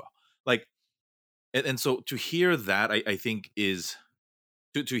history as well. Like, and so to hear that, I think is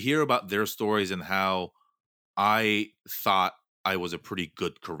to hear about their stories and how I thought I was a pretty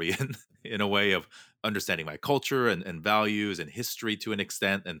good Korean in a way of understanding my culture and values and history to an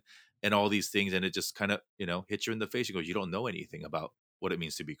extent and all these things. And it just kind of, hits you in the face. You go, you don't know anything about what it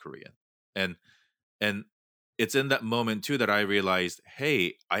means to be Korean. And and it's in that moment too that I realized,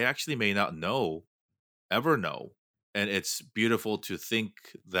 hey, I actually may not ever know. And it's beautiful to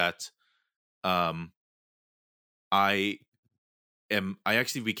think that um I I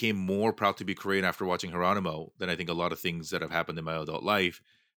actually became more proud to be Korean after watching Geronimo than I think a lot of things that have happened in my adult life,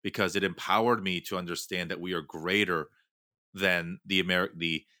 because it empowered me to understand that we are greater than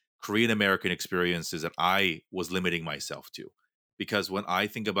the Korean American experiences that I was limiting myself to. Because when I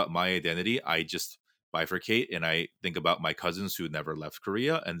think about my identity, I just bifurcate and I think about my cousins who never left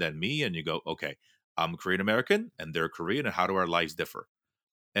Korea and then me, and you go, okay, I'm Korean American and they're Korean, and how do our lives differ?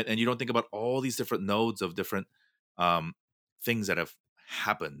 And you don't think about all these different nodes of different um, things that have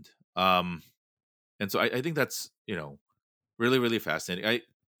happened. And so I think that's really really fascinating.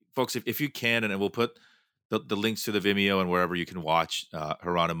 Folks, if you can, and we'll put the links to the Vimeo and wherever you can watch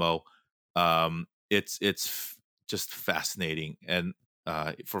Geronimo. Just fascinating, and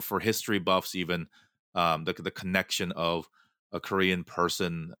for history buffs, even the connection of a Korean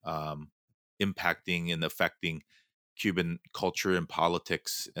person impacting and affecting Cuban culture and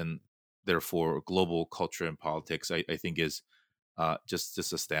politics, and therefore global culture and politics, I think is just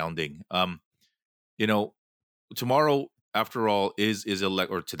astounding. You know, Tomorrow, after all, is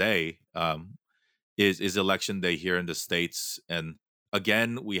elect or today is election day here in the States, and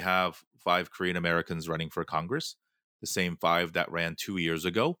again we have 5 Korean Americans running for Congress, the same 5 that ran 2 years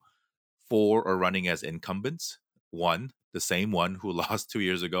ago. 4 are running as incumbents. One, the same one who lost 2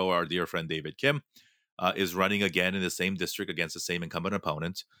 years ago, our dear friend David Kim, is running again in the same district against the same incumbent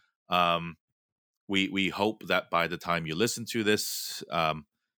opponent. Um, we hope that by the time you listen to this,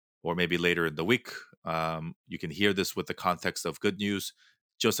 or maybe later in the week, you can hear this with the context of good news.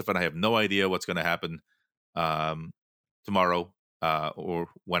 Joseph and I have no idea what's going to happen um, tomorrow or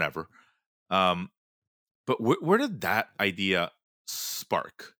whenever. But where did that idea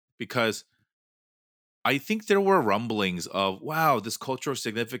spark? Because I think there were rumblings of, wow, this cultural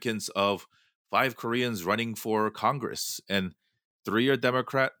significance of 5 Koreans running for Congress, and 3 are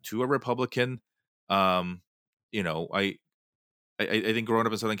Democrat, 2 are Republican. Um, you know, I think growing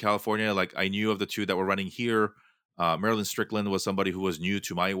up in Southern California, like I knew of the 2 that were running here. Marilyn Strickland was somebody who was new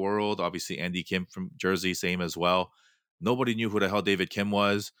to my world. Obviously, Andy Kim from Jersey, same as well. Nobody knew who the hell David Kim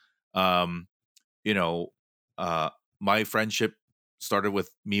was. Um, you know, uh, my friendship started with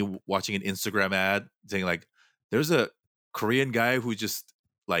me watching an Instagram ad saying like, "There's a Korean guy who just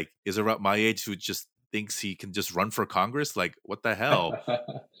like is around my age who just thinks he can just run for Congress. Like, what the hell?"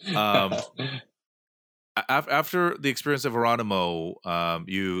 Um, After the experience of Geronimo,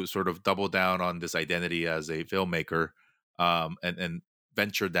 you sort of double down on this identity as a filmmaker, and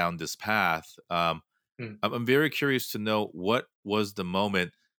venture down this path. Hmm. I'm very curious to know what was the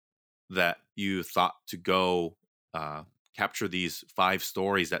moment that you thought to go capture these 5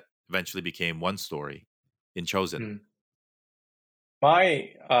 stories that eventually became one story in Chosen. Hmm. My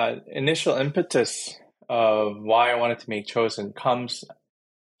initial impetus of why I wanted to make Chosen comes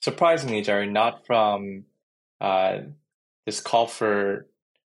surprisingly, Jerry, not from this call for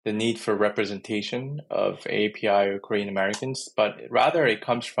the need for representation of API or Korean Americans, but rather it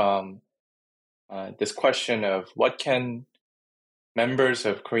comes from this question of what can members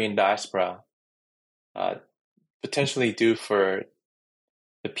of Korean diaspora uh, potentially do for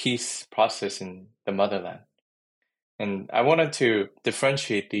the peace process in the motherland. And I wanted to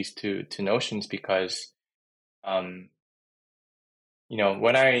differentiate these two notions because, um,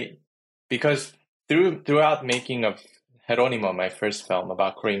 because throughout making of Jeronimo, my first film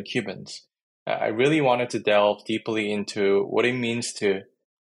about Korean Cubans, I really wanted to delve deeply into what it means to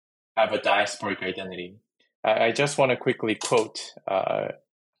have a diasporic identity. I just want to quickly quote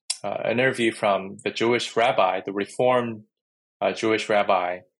an interview from the Jewish rabbi, the Reformed Jewish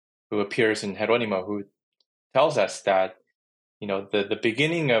rabbi who appears in Jeronimo, who tells us that the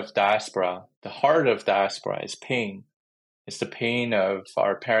beginning of diaspora, the heart of diaspora is pain. It's the pain of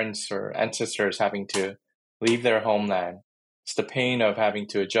our parents or ancestors having to leave their homeland. It's the pain of having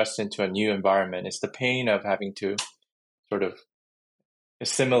to adjust into a new environment. It's the pain of having to sort of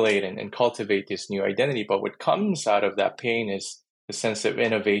assimilate and cultivate this new identity. But what comes out of that pain is the sense of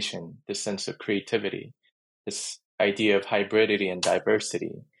innovation, the sense of creativity, this idea of hybridity and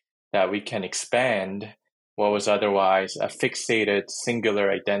diversity, that we can expand what was otherwise a fixated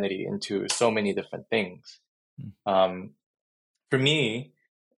singular identity into so many different things. For me,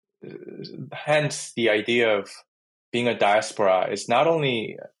 hence the idea of being a diaspora is not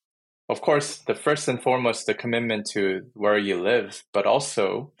only, of course, the first and foremost, the commitment to where you live, but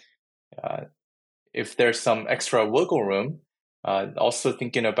also if there's some extra wiggle room, also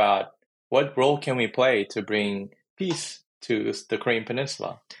thinking about what role can we play to bring peace to the Korean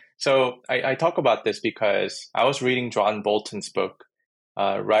Peninsula. So I talk about this because I was reading John Bolton's book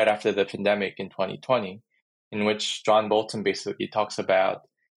right after the pandemic in 2020, in which John Bolton basically talks about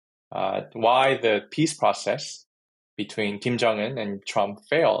why the peace process between Kim Jong-un and Trump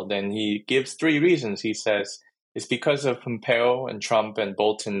failed. And he gives 3 reasons. He says it's because of Pompeo and Trump and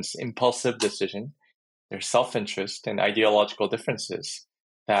Bolton's impulsive decision, their self-interest and ideological differences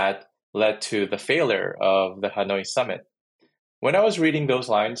that led to the failure of the Hanoi summit. When I was reading those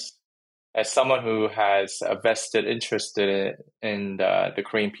lines, as someone who has a vested interest in the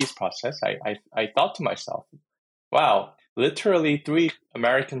Korean peace process, I thought to myself, wow, literally 3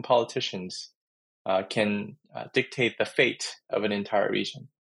 American politicians can dictate the fate of an entire region,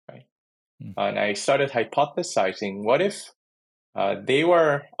 right? And I started hypothesizing, what if they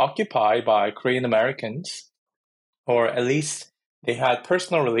were occupied by Korean Americans, or at least they had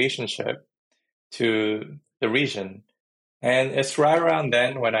personal relationship to the region. And it's right around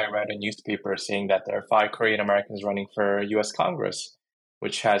then when I read a newspaper saying that there are 5 Korean Americans running for US Congress,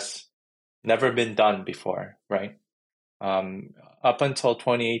 which has never been done before, right? Up until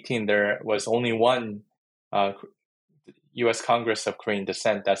 2018, there was only one US Congress of Korean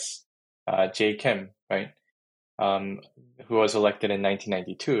descent, that's Jae Kim, right? Who was elected in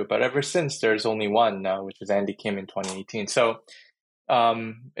 1992. But ever since, there's only one now, which was Andy Kim in 2018. So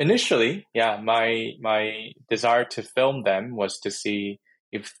initially, my desire to film them was to see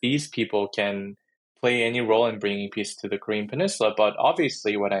if these people can play any role in bringing peace to the Korean Peninsula. But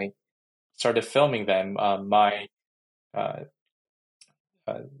obviously, when I started filming them, the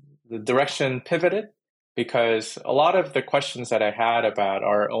direction pivoted, because a lot of the questions that I had about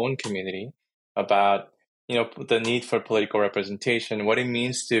our own community, about the need for political representation, what it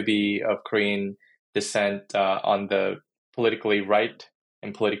means to be of Korean descent on the politically right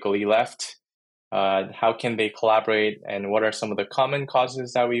and politically left, how can they collaborate, and what are some of the common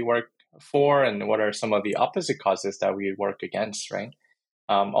causes that we work for, and what are some of the opposite causes that we work against, right?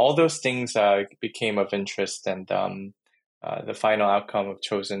 All those things became of interest, and the final outcome of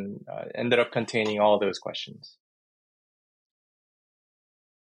Chosen ended up containing all those questions.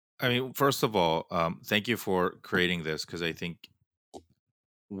 I mean, first of all, thank you for creating this, because I think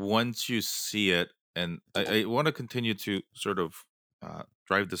once you see it, and I want to continue to sort of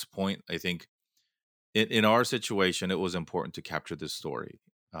drive this point, I think in our situation, it was important to capture this story.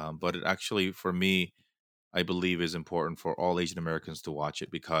 But it actually, for me, I believe is important for all Asian Americans to watch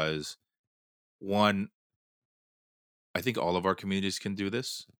it because, one, I think all of our communities can do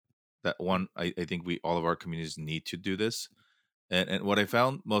this. That one, I think we all of our communities need to do this. And what I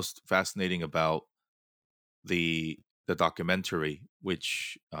found most fascinating about the the documentary,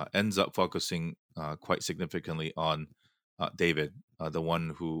 which ends up focusing quite significantly on David, the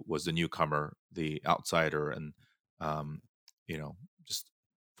one who was the newcomer, the outsider, and um, just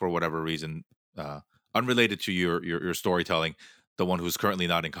for whatever reason, uh, unrelated to your storytelling, the one who's currently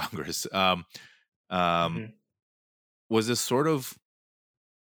not in Congress, um, Hmm. was this sort of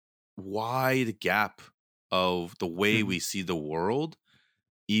wide gap of the way Hmm. we see the world,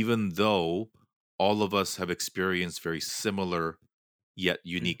 even though all of us have experienced very similar yet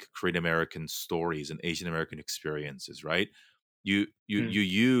unique Korean American stories and Asian American experiences, right? You Hmm.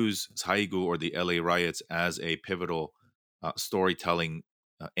 use Saigu or the LA riots as a pivotal storytelling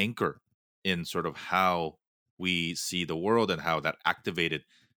anchor in sort of how we see the world and how that activated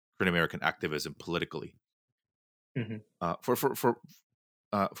Korean American activism politically. Hmm.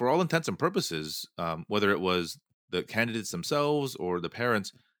 For all intents and purposes, whether it was the candidates themselves or the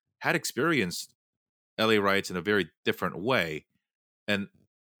parents, had experienced LA riots in a very different way, and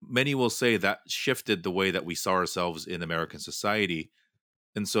many will say that shifted the way that we saw ourselves in American society.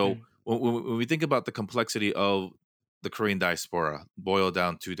 And so, Hmm. when we think about the complexity of the Korean diaspora, boiled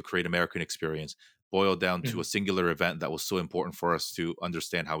down to the Korean American experience, boiled down to Hmm. a singular event that was so important for us to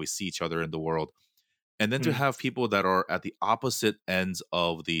understand how we see each other in the world, and then to Hmm. have people that are at the opposite ends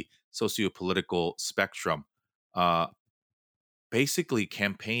of the socio-political spectrum, uh, basically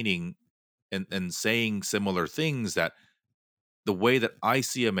campaigning and saying similar things, that the way that I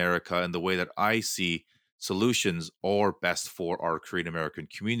see America and the way that I see solutions are best for our Korean American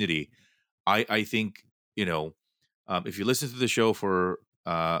community. I think, if you listen to the show for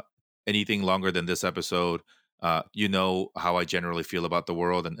anything longer than this episode, you know how I generally feel about the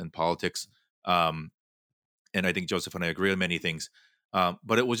world and politics. Um, and I think Joseph and I agree on many things.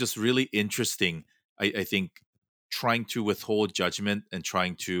 But it was just really interesting. I think trying to withhold judgment and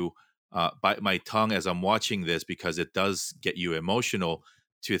trying to bite my tongue as I'm watching this, because it does get you emotional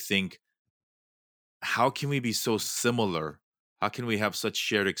to think, how can we be so similar? How can we have such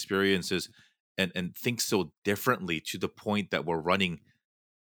shared experiences and think so differently to the point that we're running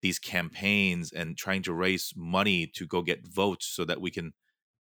these campaigns and trying to raise money to go get votes so that we can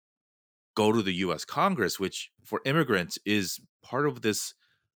go to the US Congress, which for immigrants is part of this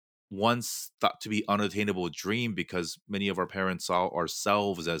once thought to be unattainable dream, because many of our parents saw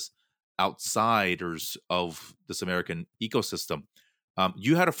ourselves as outsiders of this American ecosystem.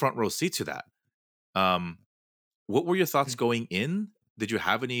 You had a front row seat to that. Um, what were your thoughts going in? Did you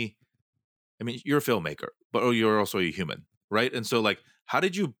have any? I mean, you're a filmmaker, but you're also a human, right? And so, like, how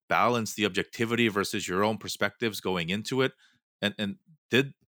did you balance the objectivity versus your own perspectives going into it? And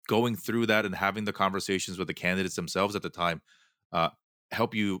did going through that and having the conversations with the candidates themselves at the time uh,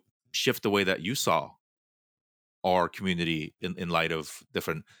 help you shift the way that you saw our community in light of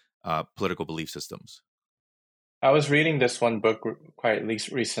different political belief systems? I was reading this one book quite least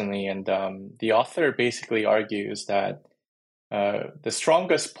recently, and the author basically argues that the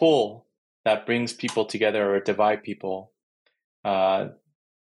strongest pull that brings people together or divide people uh,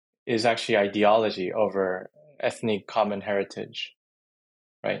 is actually ideology over ethnic common heritage,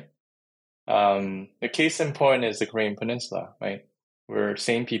 right? The case in point is the Korean Peninsula, right? We're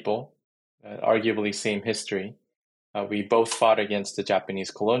same people, arguably same history. We both fought against the Japanese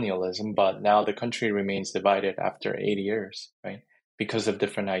colonialism, but now the country remains divided after 80 years, right? Because of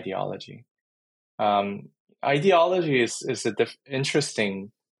different ideology. Um, Ideology is a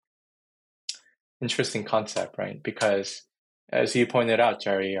interesting concept, right? Because as you pointed out,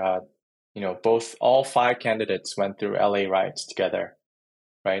 Jerry, all five candidates went through LA riots together,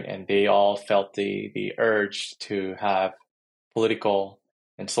 right? And they all felt the urge to have political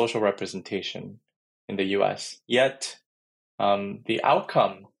and social representation in the U.S. Yet, the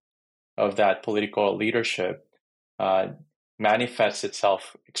outcome of that political leadership uh, manifests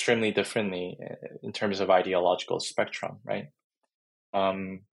itself extremely differently in terms of ideological spectrum, right?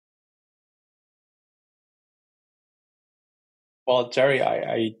 Um, well, Jerry,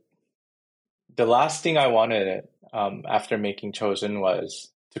 the last thing I wanted after making Chosen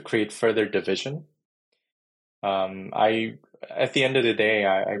was to create further division. I, at the end of the day,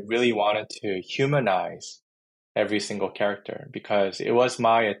 I really wanted to humanize every single character because it was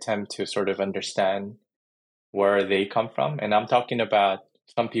my attempt to sort of understand where they come from. And I'm talking about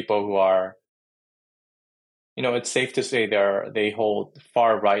some people who are, it's safe to say they hold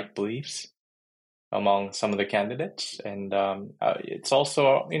far right beliefs, among some of the candidates. And it's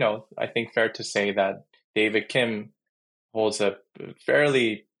also, I think fair to say that David Kim holds a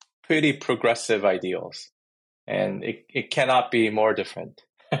fairly pretty progressive ideals, and it cannot be more different,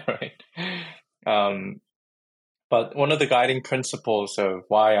 right? But one of the guiding principles of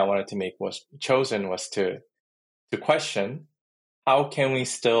why I wanted to make was chosen was to question how can we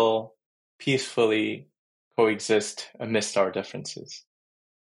still peacefully coexist amidst our differences?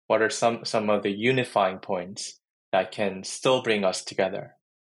 What are some of the unifying points that can still bring us together?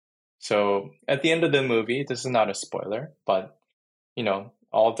 So at the end of the movie, this is not a spoiler, but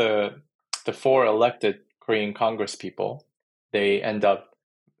all the four elected Korean Congress people, they end up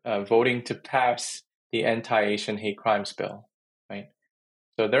voting to pass the anti-Asian hate crimes bill, right?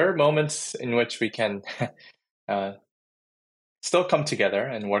 So there are moments in which we can still come together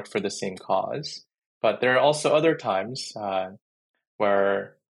and work for the same cause, but there are also other times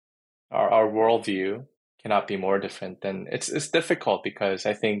where our worldview cannot be more different. And it's difficult because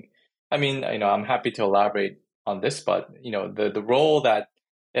I'm happy to elaborate on this, but the role that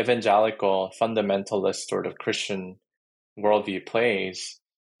evangelical fundamentalist sort of Christian worldview plays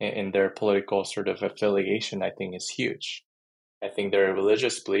in their political sort of affiliation, I think is huge. I think their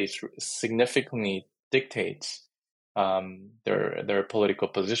religious beliefs significantly dictates their political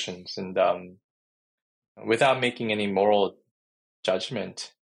positions, and without making any moral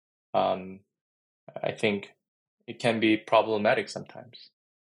judgment, um, I think it can be problematic sometimes.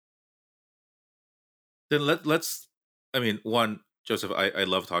 Then let's. I mean, one, Joseph, I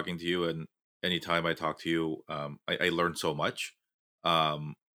love talking to you, and anytime I talk to you, I learn so much.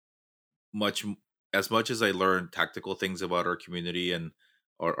 Um, much as much as I learn tactical things about our community and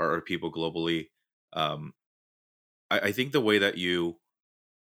our people globally. Um, I think the way that you,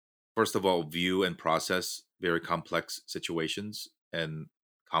 first of all, view and process very complex situations and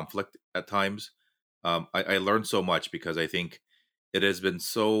conflict at times. I learned so much because I think it has been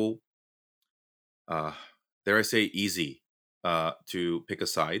so, uh, dare I say, easy to pick a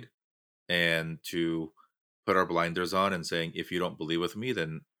side and to put our blinders on and saying, if you don't believe with me,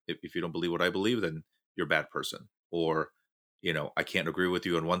 then if you don't believe what I believe, then you're a bad person. Or, I can't agree with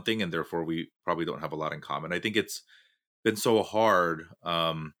you on one thing, and therefore we probably don't have a lot in common. I think it's been so hard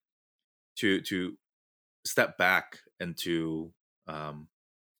to step back and to um,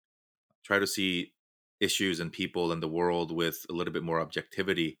 try to see issues and people in the world with a little bit more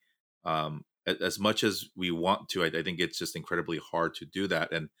objectivity. As much as we want to, I think it's just incredibly hard to do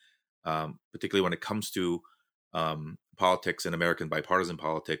that. And particularly when it comes to politics and American bipartisan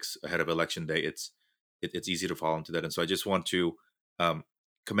politics ahead of election day, it's easy to fall into that. And so I just want to um,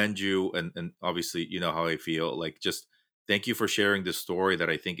 commend you, and obviously you know how I feel. Like, just thank you for sharing this story that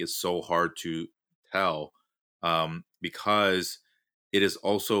I think is so hard to tell, because it is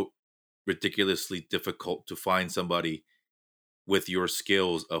also ridiculously difficult to find somebody with your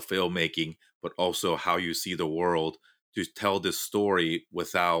skills of filmmaking, but also how you see the world, to tell this story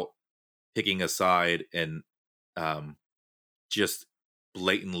without picking a side and um, just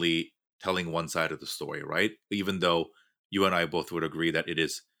blatantly telling one side of the story, right? Even though you and I both would agree that it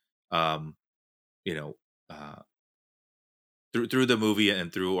is, um, you know, uh, through the movie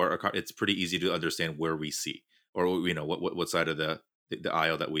and through it's pretty easy to understand where we see, or what side of the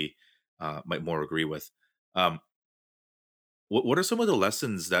aisle that we might more agree with. Um, what are some of the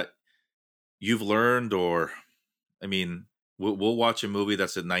lessons that you've learned, or I mean, we'll watch a movie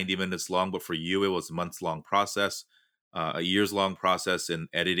that's at 90 minutes long, but for you, it was a months long process, a years long process in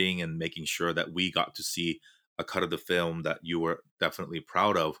editing and making sure that we got to see a cut of the film that you were definitely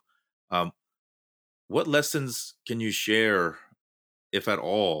proud of. Um, what lessons can you share, if at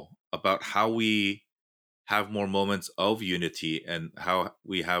all, about how we have more moments of unity and how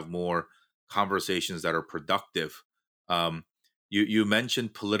we have more conversations that are productive? Um, you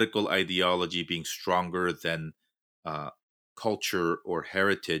mentioned political ideology being stronger than uh, culture or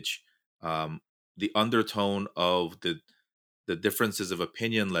heritage. The undertone of the differences of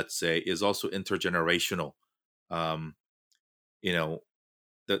opinion, let's say, is also intergenerational. Um, you know,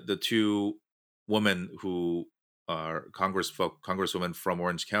 the two women who are congresswomen from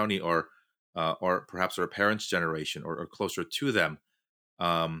Orange County are or perhaps our parents' generation, or closer to them.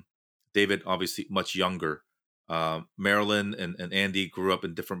 Um, David, obviously much younger. Marilyn and Andy grew up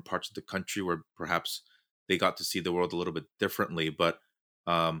in different parts of the country where perhaps they got to see the world a little bit differently. But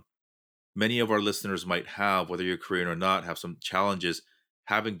um, many of our listeners might have, whether you're Korean or not, have some challenges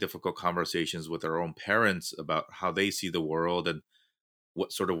having difficult conversations with their own parents about how they see the world and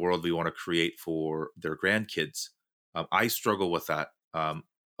what sort of world we want to create for their grandkids. I struggle with that a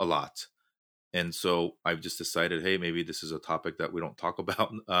lot. And so I've just decided, hey, maybe this is a topic that we don't talk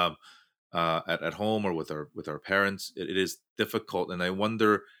about at home or with our parents, it is difficult. And I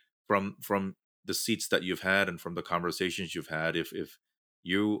wonder from the seats that you've had and from the conversations you've had, if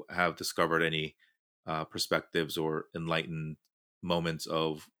you have discovered any perspectives or enlightened moments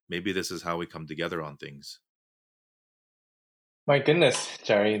of maybe this is how we come together on things. My goodness,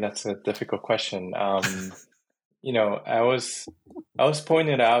 Jerry, that's a difficult question. I was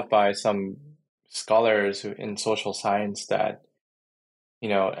pointed out by some scholars in social science that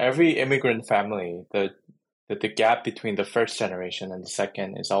every immigrant family, the gap between the first generation and the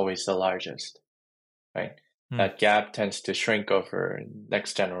second is always the largest, right? That gap tends to shrink over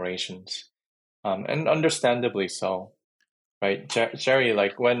next generations, and understandably so, right? Jerry,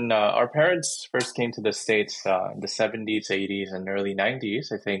 like when our parents first came to the States in the 70s, 80s, and early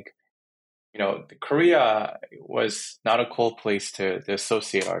 90s, I think, Korea was not a cool place to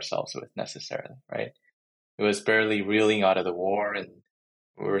associate ourselves with necessarily, right? It was barely reeling out of the war, and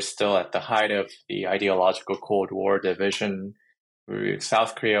we were still at the height of the ideological Cold War division.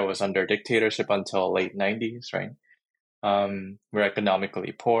 South Korea was under dictatorship until late 90s, right? We're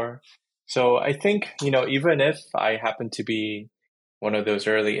economically poor. So I think, even if I happen to be one of those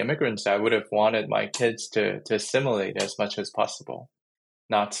early immigrants, I would have wanted my kids to assimilate as much as possible,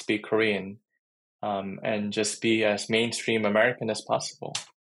 not speak Korean, and just be as mainstream American as possible.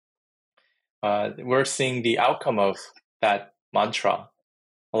 We're seeing the outcome of that mantra.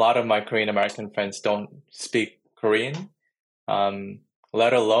 A lot of my Korean American friends don't speak Korean,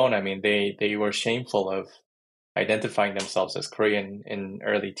 let alone, they were shameful of identifying themselves as Korean in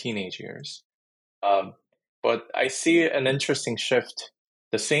early teenage years. But I see an interesting shift.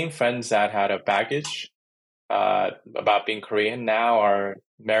 The same friends that had a baggage about being Korean now are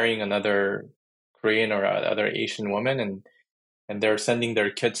marrying another Korean or other Asian woman, and they're sending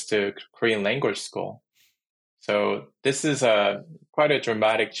their kids to Korean language school. So this is quite a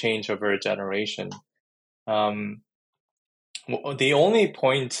dramatic change over a generation. The only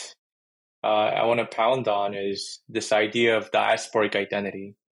point I want to pound on is this idea of diasporic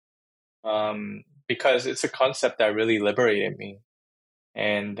identity, because it's a concept that really liberated me.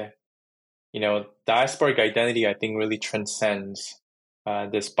 And, diasporic identity, I think, really transcends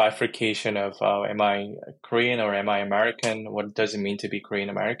this bifurcation of am I Korean or am I American? What does it mean to be Korean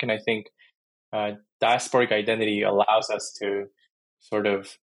American? I think diasporic identity allows us to sort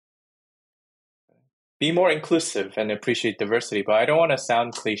of be more inclusive and appreciate diversity. But I don't want to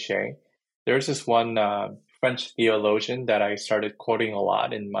sound cliche. There's this one French theologian that I started quoting a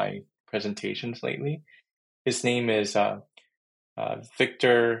lot in my presentations lately. His name is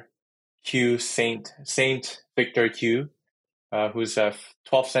Victor Hugh, Saint Victor Hugh, who's a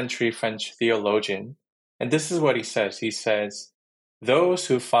 12th century French theologian. And this is what he says. He says, those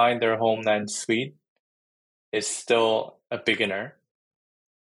who find their homeland sweet is still a beginner.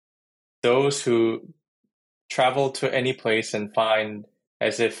 Those who travel to any place and find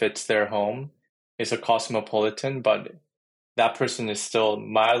as if it's their home is a cosmopolitan, but that person is still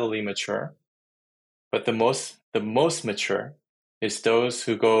mildly mature. But the most mature is those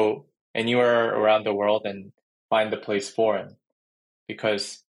who go anywhere around the world and find the place foreign,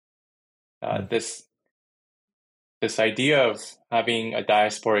 because this idea of having a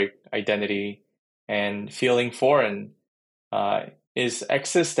diasporic identity and feeling foreign is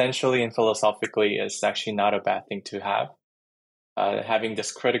existentially and philosophically is actually not a bad thing to have. Having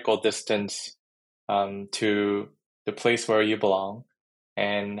this critical distance to the place where you belong,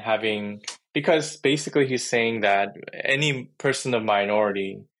 and because basically he's saying that any person of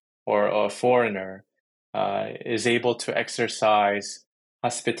minority or a foreigner is able to exercise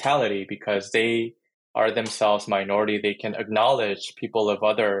hospitality because they are themselves minority. They can acknowledge people of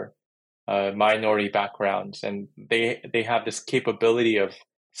other minority backgrounds, and they have this capability of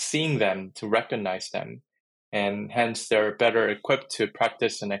seeing them, to recognize them, and hence they're better equipped to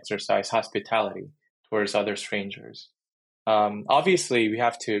practice and exercise hospitality towards other strangers. Obviously, we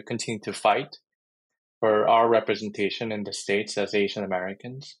have to continue to fight for our representation in the States as Asian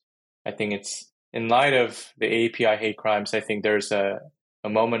Americans. I think it's, in light of the API hate crimes, I think there's a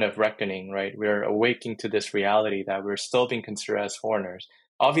moment of reckoning, right? We're awaking to this reality that we're still being considered as foreigners.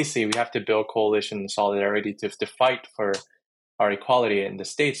 Obviously, we have to build coalition and solidarity to fight for our equality in the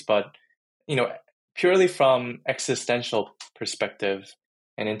States, but, purely from existential perspective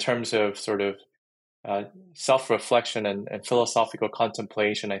and in terms of sort of self-reflection and philosophical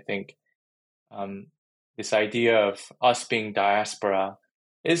contemplation, I think this idea of us being diaspora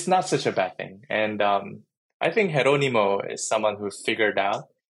is not such a bad thing. And I think Geronimo is someone who figured out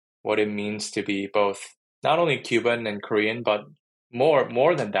what it means to be both not only Cuban and Korean, but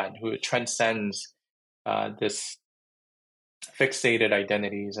more than that, who transcends this fixated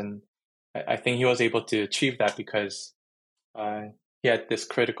identities. And I think he was able to achieve that because he had this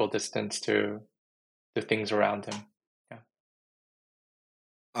critical distance to the things around him. Yeah.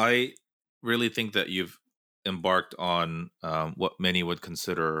 I really think that you've embarked on what many would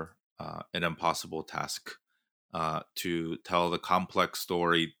consider an impossible task to tell the complex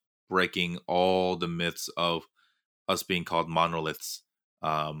story, breaking all the myths of us being called monoliths.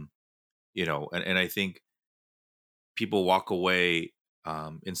 Um, and I think people walk away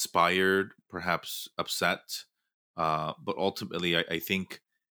inspired, perhaps upset, but ultimately, I think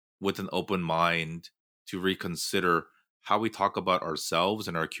with an open mind to reconsider how we talk about ourselves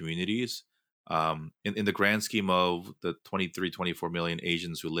and our communities. In the grand scheme of the 23, 24 million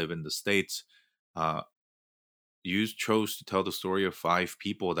Asians who live in the States, uh, you chose to tell the story of 5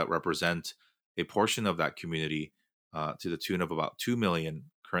 people that represent a portion of that community to the tune of about 2 million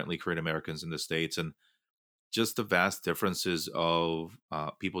currently Korean Americans in the States. And just the vast differences of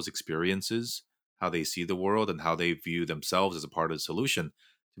people's experiences, how they see the world, and how they view themselves as a part of the solution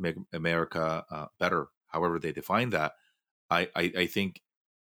to make America better, however they define that. I think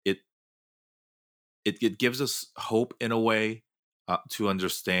it, it gives us hope in a way to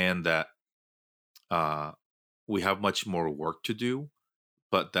understand that we have much more work to do,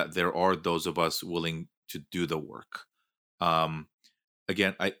 but that there are those of us willing to do the work. Um,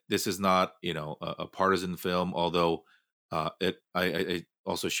 Again, this is not a partisan film, although I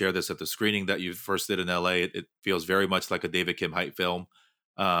also share this at the screening that you first did in LA. It feels very much like a David Kim Hite film.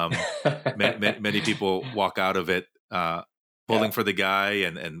 Many people walk out of it pulling Yeah. for the guy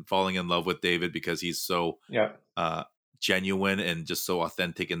and falling in love with David because he's so Yeah. genuine and just so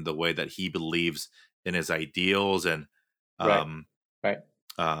authentic in the way that he believes in his ideals. And Right. um, Right.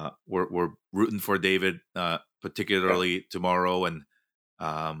 we're rooting for David, Yeah. particularly tomorrow. And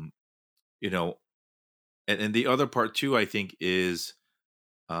um, you know, and the other part too, I think, is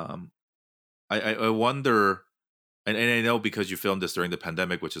um, I wonder, and I know because you filmed this during the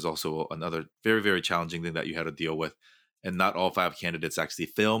pandemic, which is also another very, very challenging thing that you had to deal with, and not all 5 candidates actually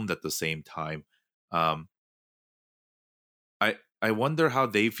filmed at the same time. Um, I wonder how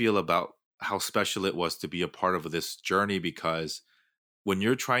they feel about how special it was to be a part of this journey, because when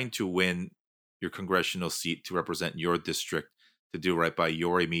you're trying to win your congressional seat to represent your district, to do right by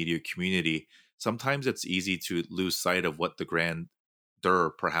your immediate community, sometimes it's easy to lose sight of what the grander,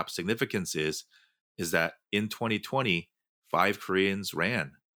 perhaps, significance is that in 2020, 5 Koreans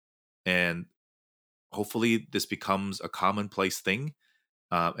ran. And hopefully this becomes a commonplace thing,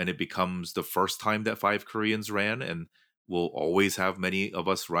 and it becomes the first time that 5 Koreans ran, and we'll always have many of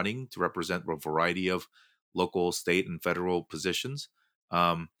us running to represent a variety of local, state, and federal positions.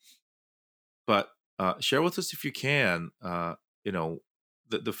 Um, but share with us if you can. You know,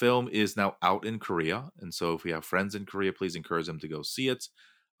 the film is now out in Korea, and so if we have friends in Korea, please encourage them to go see it.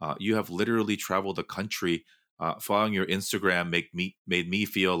 You have literally traveled the country. Following your Instagram made me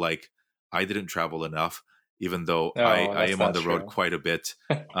feel like I didn't travel enough, even though No, I that's am on not the road true. quite a bit.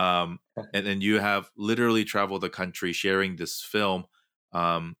 And then you have literally traveled the country sharing this film.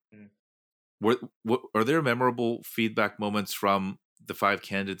 Um, Mm. what are there memorable feedback moments from the 5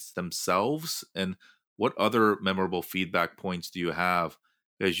 candidates themselves, and what other memorable feedback points do you have?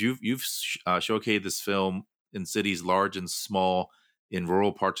 Because you've showcased this film in cities large and small, in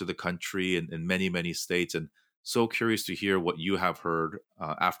rural parts of the country, and in many states, and so curious to hear what you have heard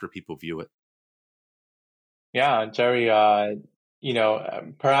after people view it. Yeah, Jerry,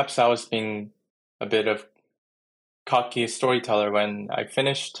 perhaps I was being a bit of cocky storyteller when I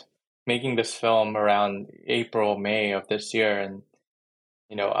finished making this film around April, May of this year. And,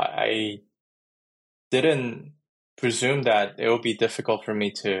 I didn't presume that it would be difficult for me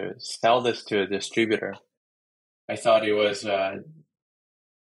to sell this to a distributor. I thought it was,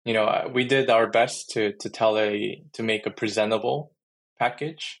 we did our best to make a presentable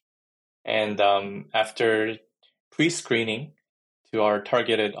package. And after pre-screening to our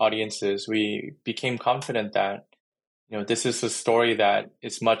targeted audiences, we became confident that this is a story that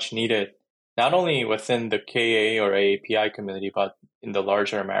is much needed, not only within the KA or AAPI community, but in the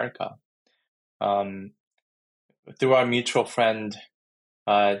larger America. Um, Through our mutual friend,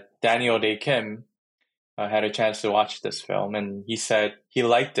 Daniel Day Kim, had a chance to watch this film, and he said he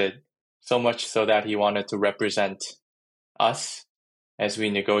liked it so much so that he wanted to represent us as we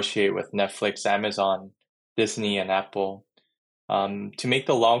negotiate with Netflix, Amazon, Disney, and Apple. To make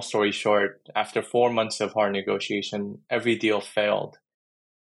the long story short, after 4 months of hard negotiation, every deal failed,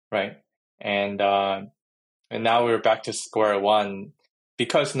 right? And now we're back to square one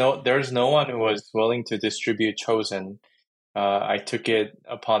because there's no one who was willing to distribute Chosen. I took it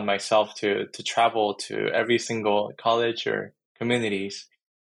upon myself to travel to every single college or communities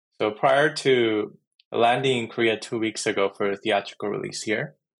So prior to landing in Korea 2 weeks ago for a theatrical release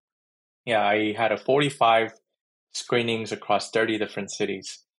here, I had 45 screenings across 30 different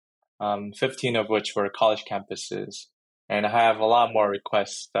cities, 15 of which were college campuses. And I have a lot more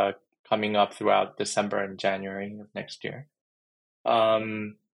requests coming up throughout December and January of next year.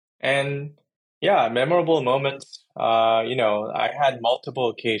 And memorable moments. I had multiple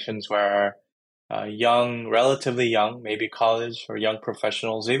occasions where relatively young, maybe college or young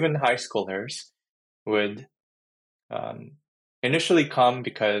professionals, even high schoolers, would um, initially come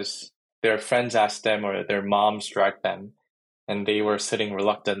because their friends asked them or their moms dragged them, and they were sitting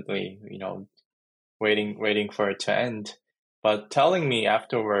reluctantly, waiting for it to end. But telling me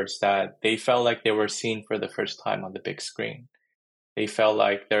afterwards that they felt like they were seen for the first time on the big screen. They felt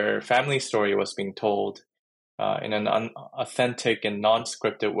like their family story was being told in an authentic and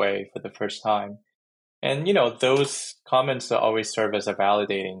non-scripted way for the first time. And, those comments always serve as a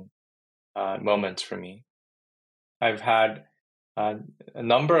validating moments for me. I've had a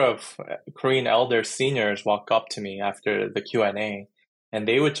number of Korean elder seniors walk up to me after the Q&A, and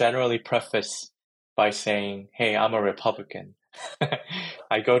they would generally preface by saying, "Hey, I'm a Republican.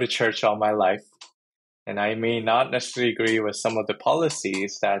 I go to church all my life, and I may not necessarily agree with some of the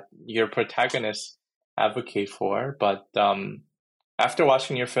policies that your protagonists advocate for, but after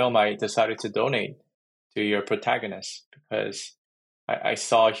watching your film, I decided to donate to your protagonist because I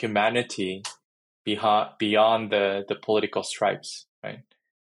saw humanity beyond the political stripes, right?"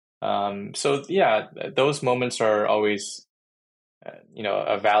 So yeah, those moments are always,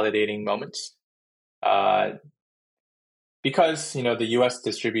 a validating moments. Because, the US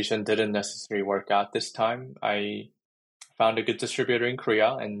distribution didn't necessarily work out this time, I found a good distributor in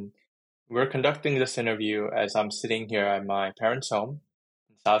Korea, and we're conducting this interview as I'm sitting here at my parents' home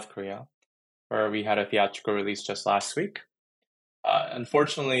in South Korea, where we had a theatrical release just last week.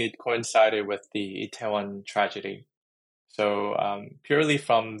 Unfortunately, it coincided with the Itaewon tragedy. So purely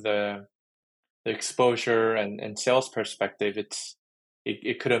from the exposure and sales perspective,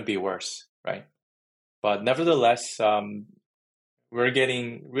 it couldn't be worse, right? But nevertheless, we're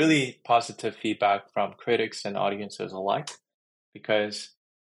getting really positive feedback from critics and audiences alike because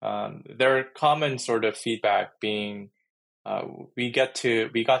their common sort of feedback being we got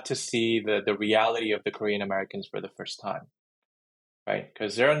to see the reality of the Korean Americans for the first time, right?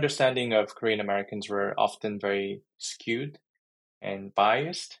 Because their understanding of Korean Americans were often very skewed and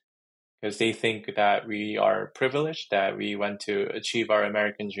biased because they think that we are privileged, that we went to achieve our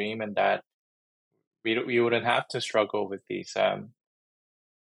American dream, and that we wouldn't have to struggle with these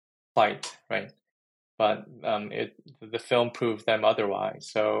plight, right? But the film proved them otherwise.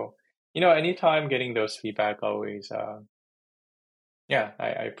 So, anytime getting those feedback, always, I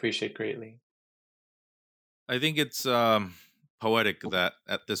appreciate greatly. I think it's poetic that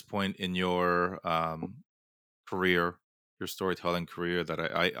at this point in your career, your storytelling career, that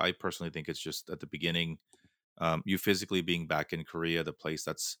I personally think it's just at the beginning. You physically being back in Korea, the place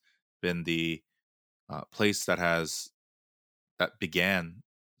that's been the place that began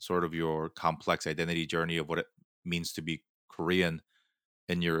sort of your complex identity journey of what it means to be Korean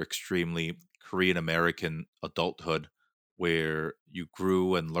in your extremely Korean American adulthood, where you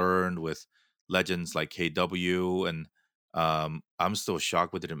grew and learned with legends like KW. And I'm still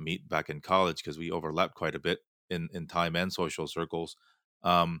shocked we didn't meet back in college because we overlapped quite a bit in time and social circles.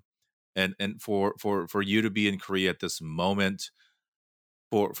 And for you to be in Korea at this moment,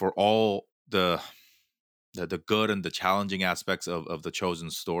 for all the good and the challenging aspects of the chosen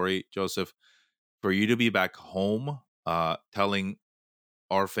story, Joseph, for you to be back home, telling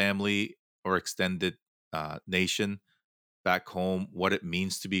our family or extended nation back home what it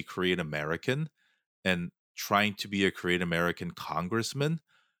means to be Korean American and trying to be a Korean American congressman,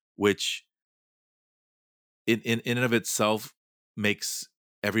 which in and of itself makes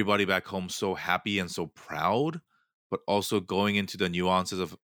everybody back home so happy and so proud, but also going into the nuances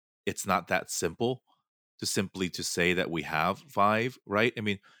of it's not that simple to simply to say that we have five, right? I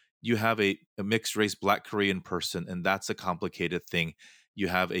mean, you have a mixed race Black Korean person, and that's a complicated thing. You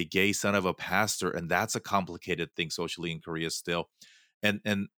have a gay son of a pastor, and that's a complicated thing socially in Korea still. And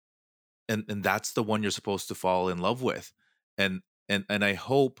that's the one you're supposed to fall in love with. And I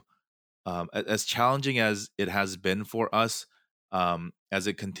hope, as challenging as it has been for us, as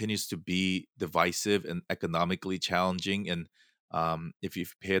it continues to be divisive and economically challenging, and if you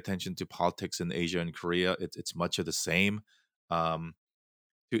pay attention to politics in Asia and Korea, it's much of the same. Um,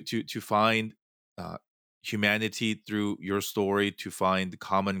 to find humanity through your story, to find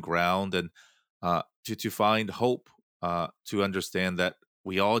common ground, and to find hope, to understand that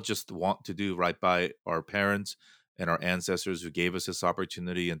we all just want to do right by our parents and our ancestors who gave us this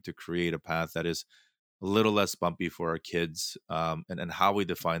opportunity, and to create a path that is a little less bumpy for our kids. And how we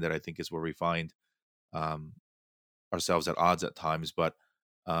define that, I think, is where we find um, ourselves at odds at times. But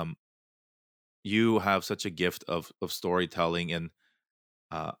um, you have such a gift of storytelling, and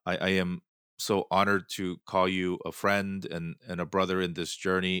I am so honored to call you a friend and a brother in this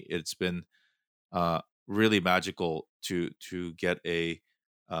journey. It's been really magical to get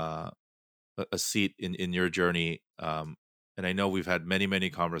uh, a seat in your journey. And I know we've had many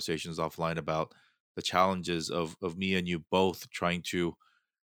conversations offline about the challenges of me and you both trying to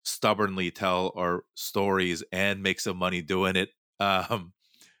stubbornly tell our stories and make some money doing it. Um,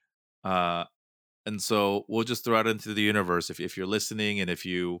 uh, and so we'll just throw it into the universe. If you're listening, and if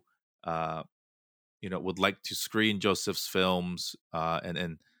you uh, would like to screen Joseph's films,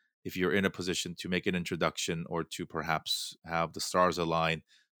 and if you're in a position to make an introduction, or to perhaps have the stars align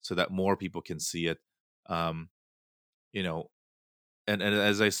so that more people can see it, um, you know, and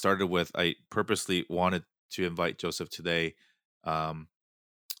as I started with, I purposely wanted to invite Joseph today, um,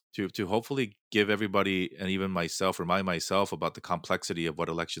 to hopefully give everybody, and even myself, remind myself about the complexity of what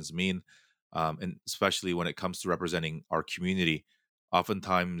elections mean, and especially when it comes to representing our community.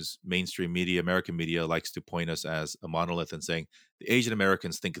 Oftentimes, mainstream media, American media, likes to point us as a monolith and saying the Asian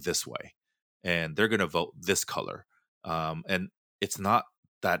Americans think this way, and they're going to vote this color, and it's not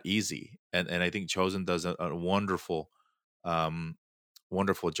that easy. And I think Chosen does a wonderful, um,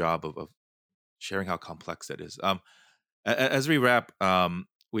 wonderful job of sharing how complex that is. As we wrap,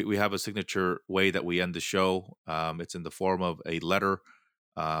 we have a signature way that we end the show. It's in the form of a letter,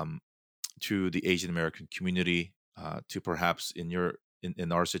 um, to the Asian American community, to perhaps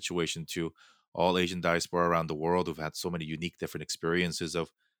in our situation, to all Asian diaspora around the world who've had so many unique different experiences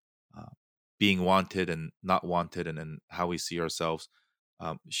of uh, being wanted and not wanted, and how we see ourselves.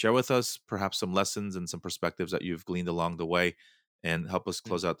 Share with us perhaps some lessons and some perspectives that you've gleaned along the way, and help us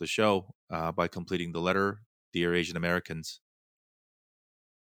close out the show by completing the letter. Dear Asian Americans.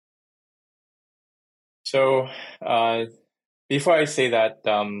 So, before I say that,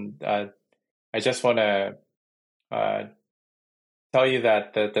 I just want to uh, tell you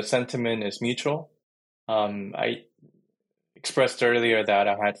that the sentiment is mutual. I expressed earlier that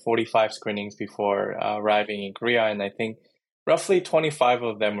I had 45 screenings before arriving in Korea, and I think roughly 25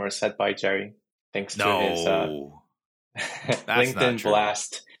 of them were set by Jerry, thanks to his No, that's not LinkedIn true.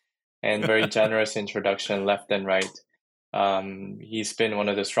 blast and very generous introduction left and right. He's been one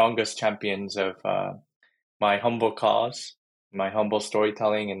of the strongest champions of my humble cause, my humble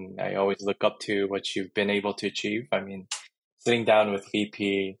storytelling, and I always look up to what you've been able to achieve. I mean, sitting down with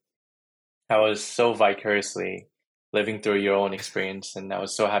VP, I was so vicariously living through your own experience, and I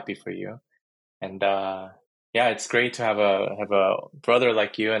was so happy for you. And yeah, it's great to have a brother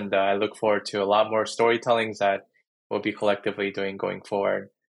like you, and I look forward to a lot more storytellings that we'll be collectively doing going forward,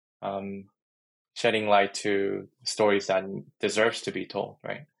 um, shedding light to stories that deserves to be told.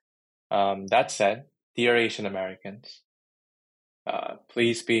 Right. That said, dear Asian Americans,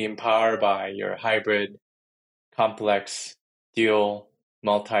 please be empowered by your hybrid, complex, dual,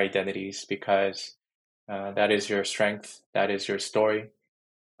 multi-identities, because that is your strength, that is your story.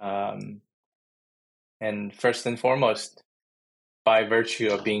 Um, and first and foremost, by virtue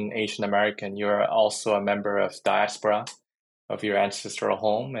of being Asian American, you're also a member of diaspora of your ancestral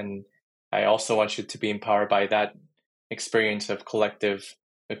home. And I also want you to be empowered by that experience of collective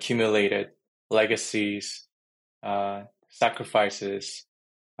accumulated legacies, sacrifices,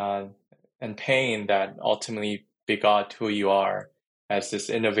 uh, and pain that ultimately begot who you are as this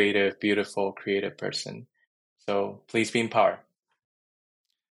innovative, beautiful, creative person. So please be empowered.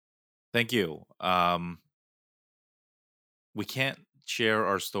 Thank you. We can't share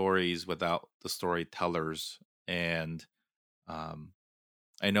our stories without the storytellers. And um,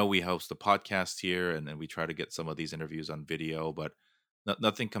 I know we host a podcast here, and we try to get some of these interviews on video, but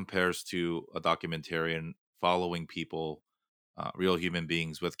nothing compares to a documentarian following people, real human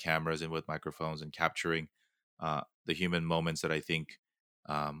beings with cameras and with microphones, and capturing the human moments that I think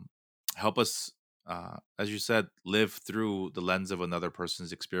um, help us, as you said, live through the lens of another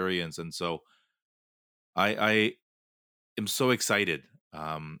person's experience. And so I am so excited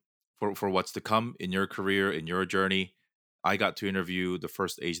for what's to come in your career, in your journey. I got to interview the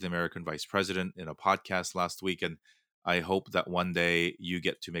first Asian American vice president in a podcast last week, and I hope that one day you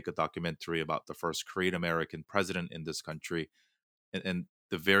get to make a documentary about the first Korean American president in this country, and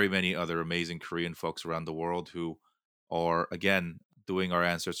the very many other amazing Korean folks around the world who are, again, doing our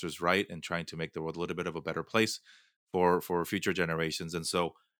ancestors right and trying to make the world a little bit of a better place for future generations. And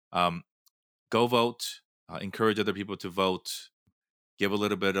so, go vote, encourage other people to vote, give a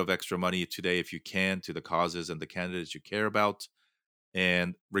little bit of extra money today if you can to the causes and the candidates you care about.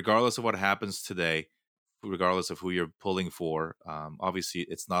 And regardless of what happens today, regardless of who you're pulling for, obviously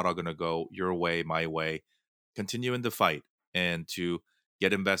it's not all going to go your way, my way. Continue in the fight and to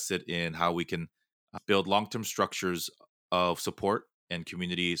get invested in how we can build long-term structures of support and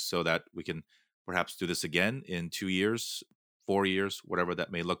community so that we can perhaps do this again in 2 years, 4 years, whatever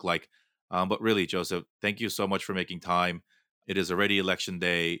that may look like. But really, Joseph, thank you so much for making time. It is already election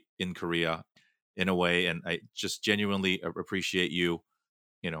day in Korea in a way, and I just genuinely appreciate you.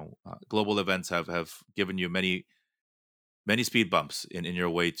 Global events have given you many speed bumps in your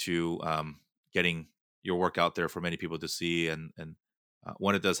way to getting your work out there for many people to see. And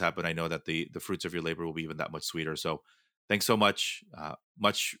when it does happen, I know that the fruits of your labor will be even that much sweeter. So thanks so much.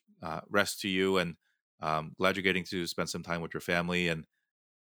 Much rest to you, and glad you're getting to spend some time with your family. And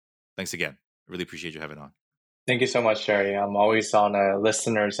thanks again. I really appreciate you having on. Thank you so much, Jerry. I'm always on a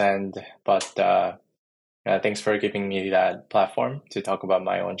listener's end, but thanks for giving me that platform to talk about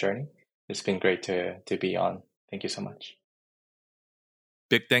my own journey. It's been great to be on. Thank you so much.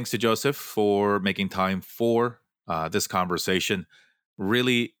 Big thanks to Joseph for making time for this conversation.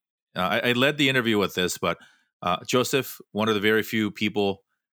 Really, I led the interview with this, but Joseph, one of the very few people,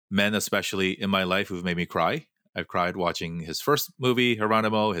 men especially, in my life who've made me cry. I've cried watching his first movie,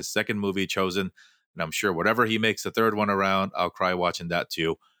 Geronimo, his second movie, Chosen, and I'm sure whatever he makes the third one around, I'll cry watching that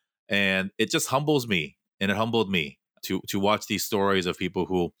too. And it just humbles me, and it humbled me to watch these stories of people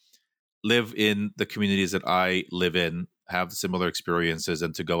who live in the communities that I live in, have similar experiences,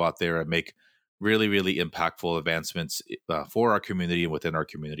 and to go out there and make really, really impactful advancements for our community and within our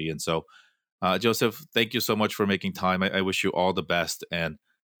community. And so, Joseph, thank you so much for making time. I wish you all the best. And,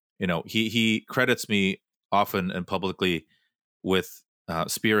 he credits me often and publicly with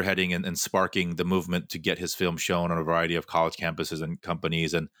spearheading and sparking the movement to get his film shown on a variety of college campuses and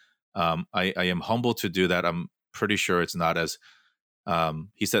companies. And I am humbled to do that. I'm pretty sure it's not as,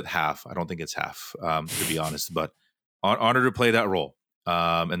 he said half. I don't think it's half, to be honest, but honored to play that role.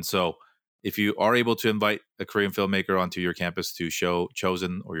 And so if you are able to invite a Korean filmmaker onto your campus to show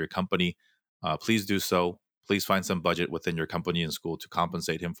Chosen or your company, please do so. Please find some budget within your company and school to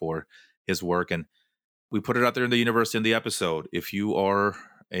compensate him for his work. And we put it out there in the universe in the episode. If you are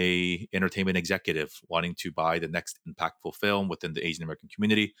a entertainment executive wanting to buy the next impactful film within the Asian American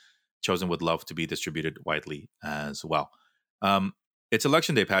community, Chosen would love to be distributed widely as well. It's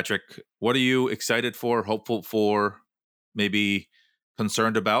election day, Patrick. What are you excited for, hopeful for, maybe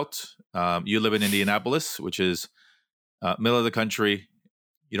concerned about? You live in Indianapolis, which is middle of the country.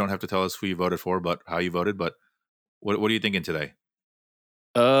 You don't have to tell us who you voted for, but how you voted. But what are you thinking today?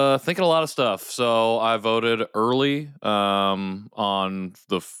 Thinking a lot of stuff. So I voted early on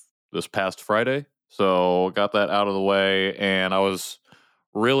this past Friday. So got that out of the way, and I was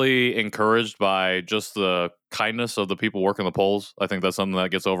really encouraged by just the kindness of the people working the polls. I think that's something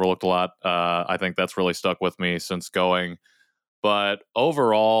that gets overlooked a lot. I think that's really stuck with me since going. But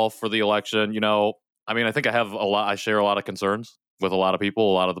overall, for the election, I think I share a lot of concerns with a lot of people,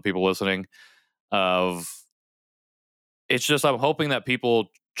 a lot of the people listening. It's just I'm hoping that people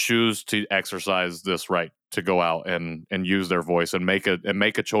choose to exercise this right to go out and use their voice and make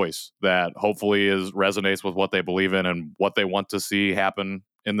a choice that hopefully resonates with what they believe in and what they want to see happen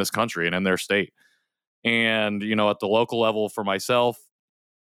in this country and in their state. And at the local level, for myself,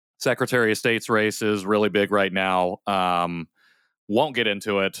 Secretary of State's race is really big right now. Won't get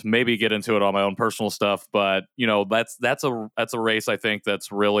into it. Maybe get into it on my own personal stuff, but that's a race I think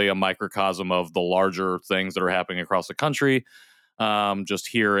that's really a microcosm of the larger things that are happening across the country. Just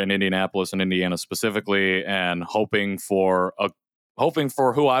here in Indianapolis and Indiana specifically, and hoping for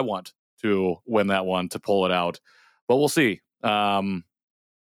who I want to win that one to pull it out. But we'll see.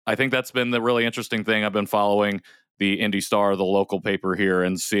 I think that's been the really interesting thing. I've been following the Indy Star, the local paper here,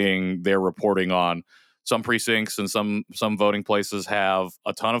 and seeing their reporting on some precincts and some voting places have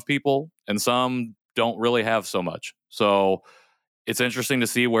a ton of people and some don't really have so much. So it's interesting to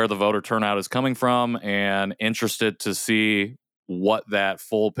see where the voter turnout is coming from, and interested to see what that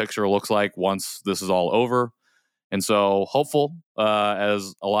full picture looks like once this is all over. And so hopeful,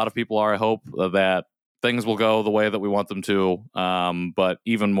 as a lot of people are, I hope that things will go the way that we want them to. But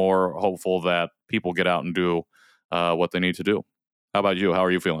even more hopeful that people get out and do what they need to do. How about you? How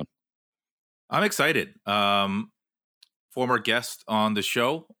are you feeling? I'm excited. Former guest on the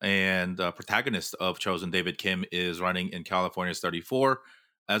show and protagonist of Chosen, David Kim, is running in California's 34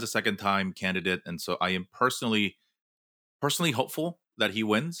 as a second-time candidate. And so I am personally hopeful that he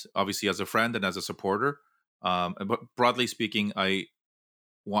wins, obviously as a friend and as a supporter. But broadly speaking, I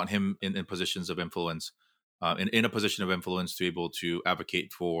want him in positions of influence in a position of influence to be able to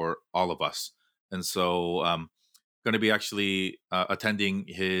advocate for all of us. And so, going to be actually attending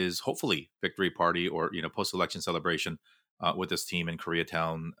his hopefully victory party or post-election celebration with his team in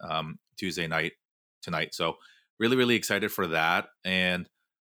Koreatown Tuesday night tonight. So really, really excited for that. And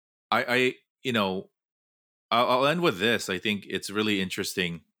I I'll end with this. I think it's really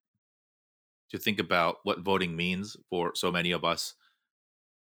interesting to think about what voting means for so many of us.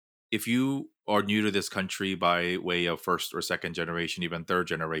 If you are new to this country by way of first or second generation, even third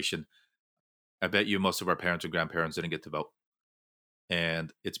generation, I bet you most of our parents and grandparents didn't get to vote.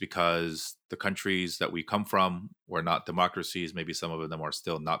 And it's because the countries that we come from were not democracies. Maybe some of them are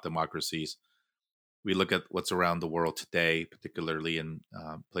still not democracies. We look at what's around the world today, particularly in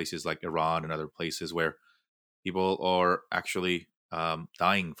places like Iran and other places where people are actually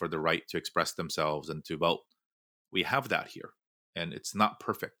dying for the right to express themselves and to vote. We have that here, and it's not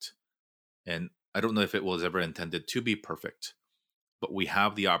perfect. And I don't know if it was ever intended to be perfect, but we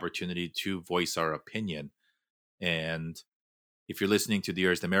have the opportunity to voice our opinion. And if you're listening to the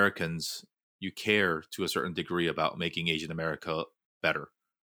Asian Americans, you care to a certain degree about making Asian America better.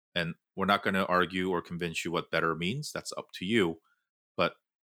 And we're not going to argue or convince you what better means. That's up to you. But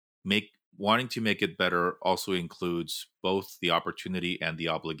wanting to make it better also includes both the opportunity and the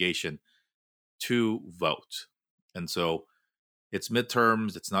obligation to vote. And so it's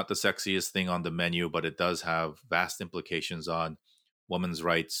midterms. It's not the sexiest thing on the menu, but it does have vast implications on women's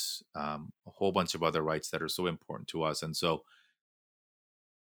rights, a whole bunch of other rights that are so important to us. And so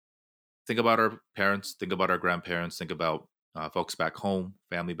think about our parents, think about our grandparents, think about folks back home,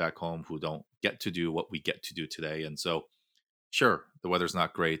 family back home who don't get to do what we get to do today. And so, sure, the weather's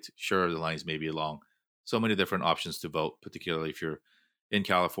not great. Sure, the lines may be long. So many different options to vote, particularly if you're in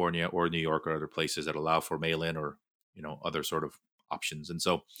California or New York or other places that allow for mail-in or other sort of options. And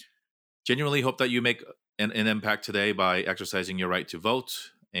so, genuinely hope that you make an impact today by exercising your right to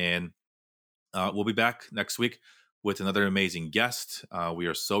vote. And we'll be back next week with another amazing guest. We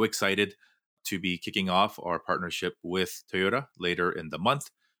are so excited to be kicking off our partnership with Toyota later in the month,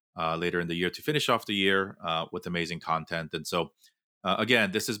 later in the year, to finish off the year with amazing content. And so,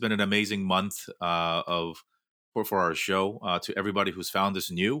 again, this has been an amazing month for our show. To everybody who's found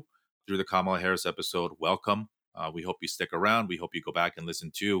this new through the Kamala Harris episode, welcome. We hope you stick around. We hope you go back and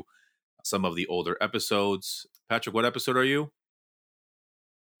listen to some of the older episodes. Patrick, what episode are you?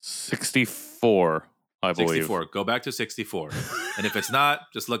 64, I believe. 64. Go back to 64. And if it's not,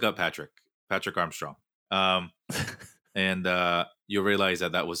 just look up Patrick Armstrong. And you'll realize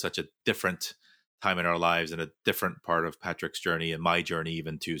that was such a different time in our lives and a different part of Patrick's journey and my journey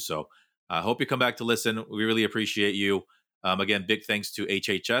even too. So I hope you come back to listen. We really appreciate you. Again, big thanks to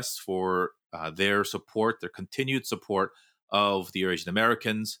HHS for their support, their continued support of the Asian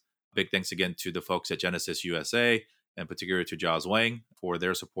Americans. Big thanks again to the folks at Genesis USA, and particularly to Jaws Wang for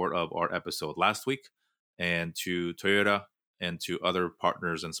their support of our episode last week, and to Toyota and to other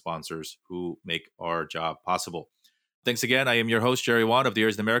partners and sponsors who make our job possible. Thanks again. I am your host, Jerry Won of the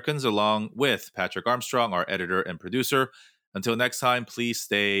Asian Americans, along with Patrick Armstrong, our editor and producer. Until next time, please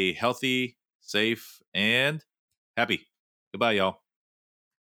stay healthy, safe, and happy. Goodbye, y'all.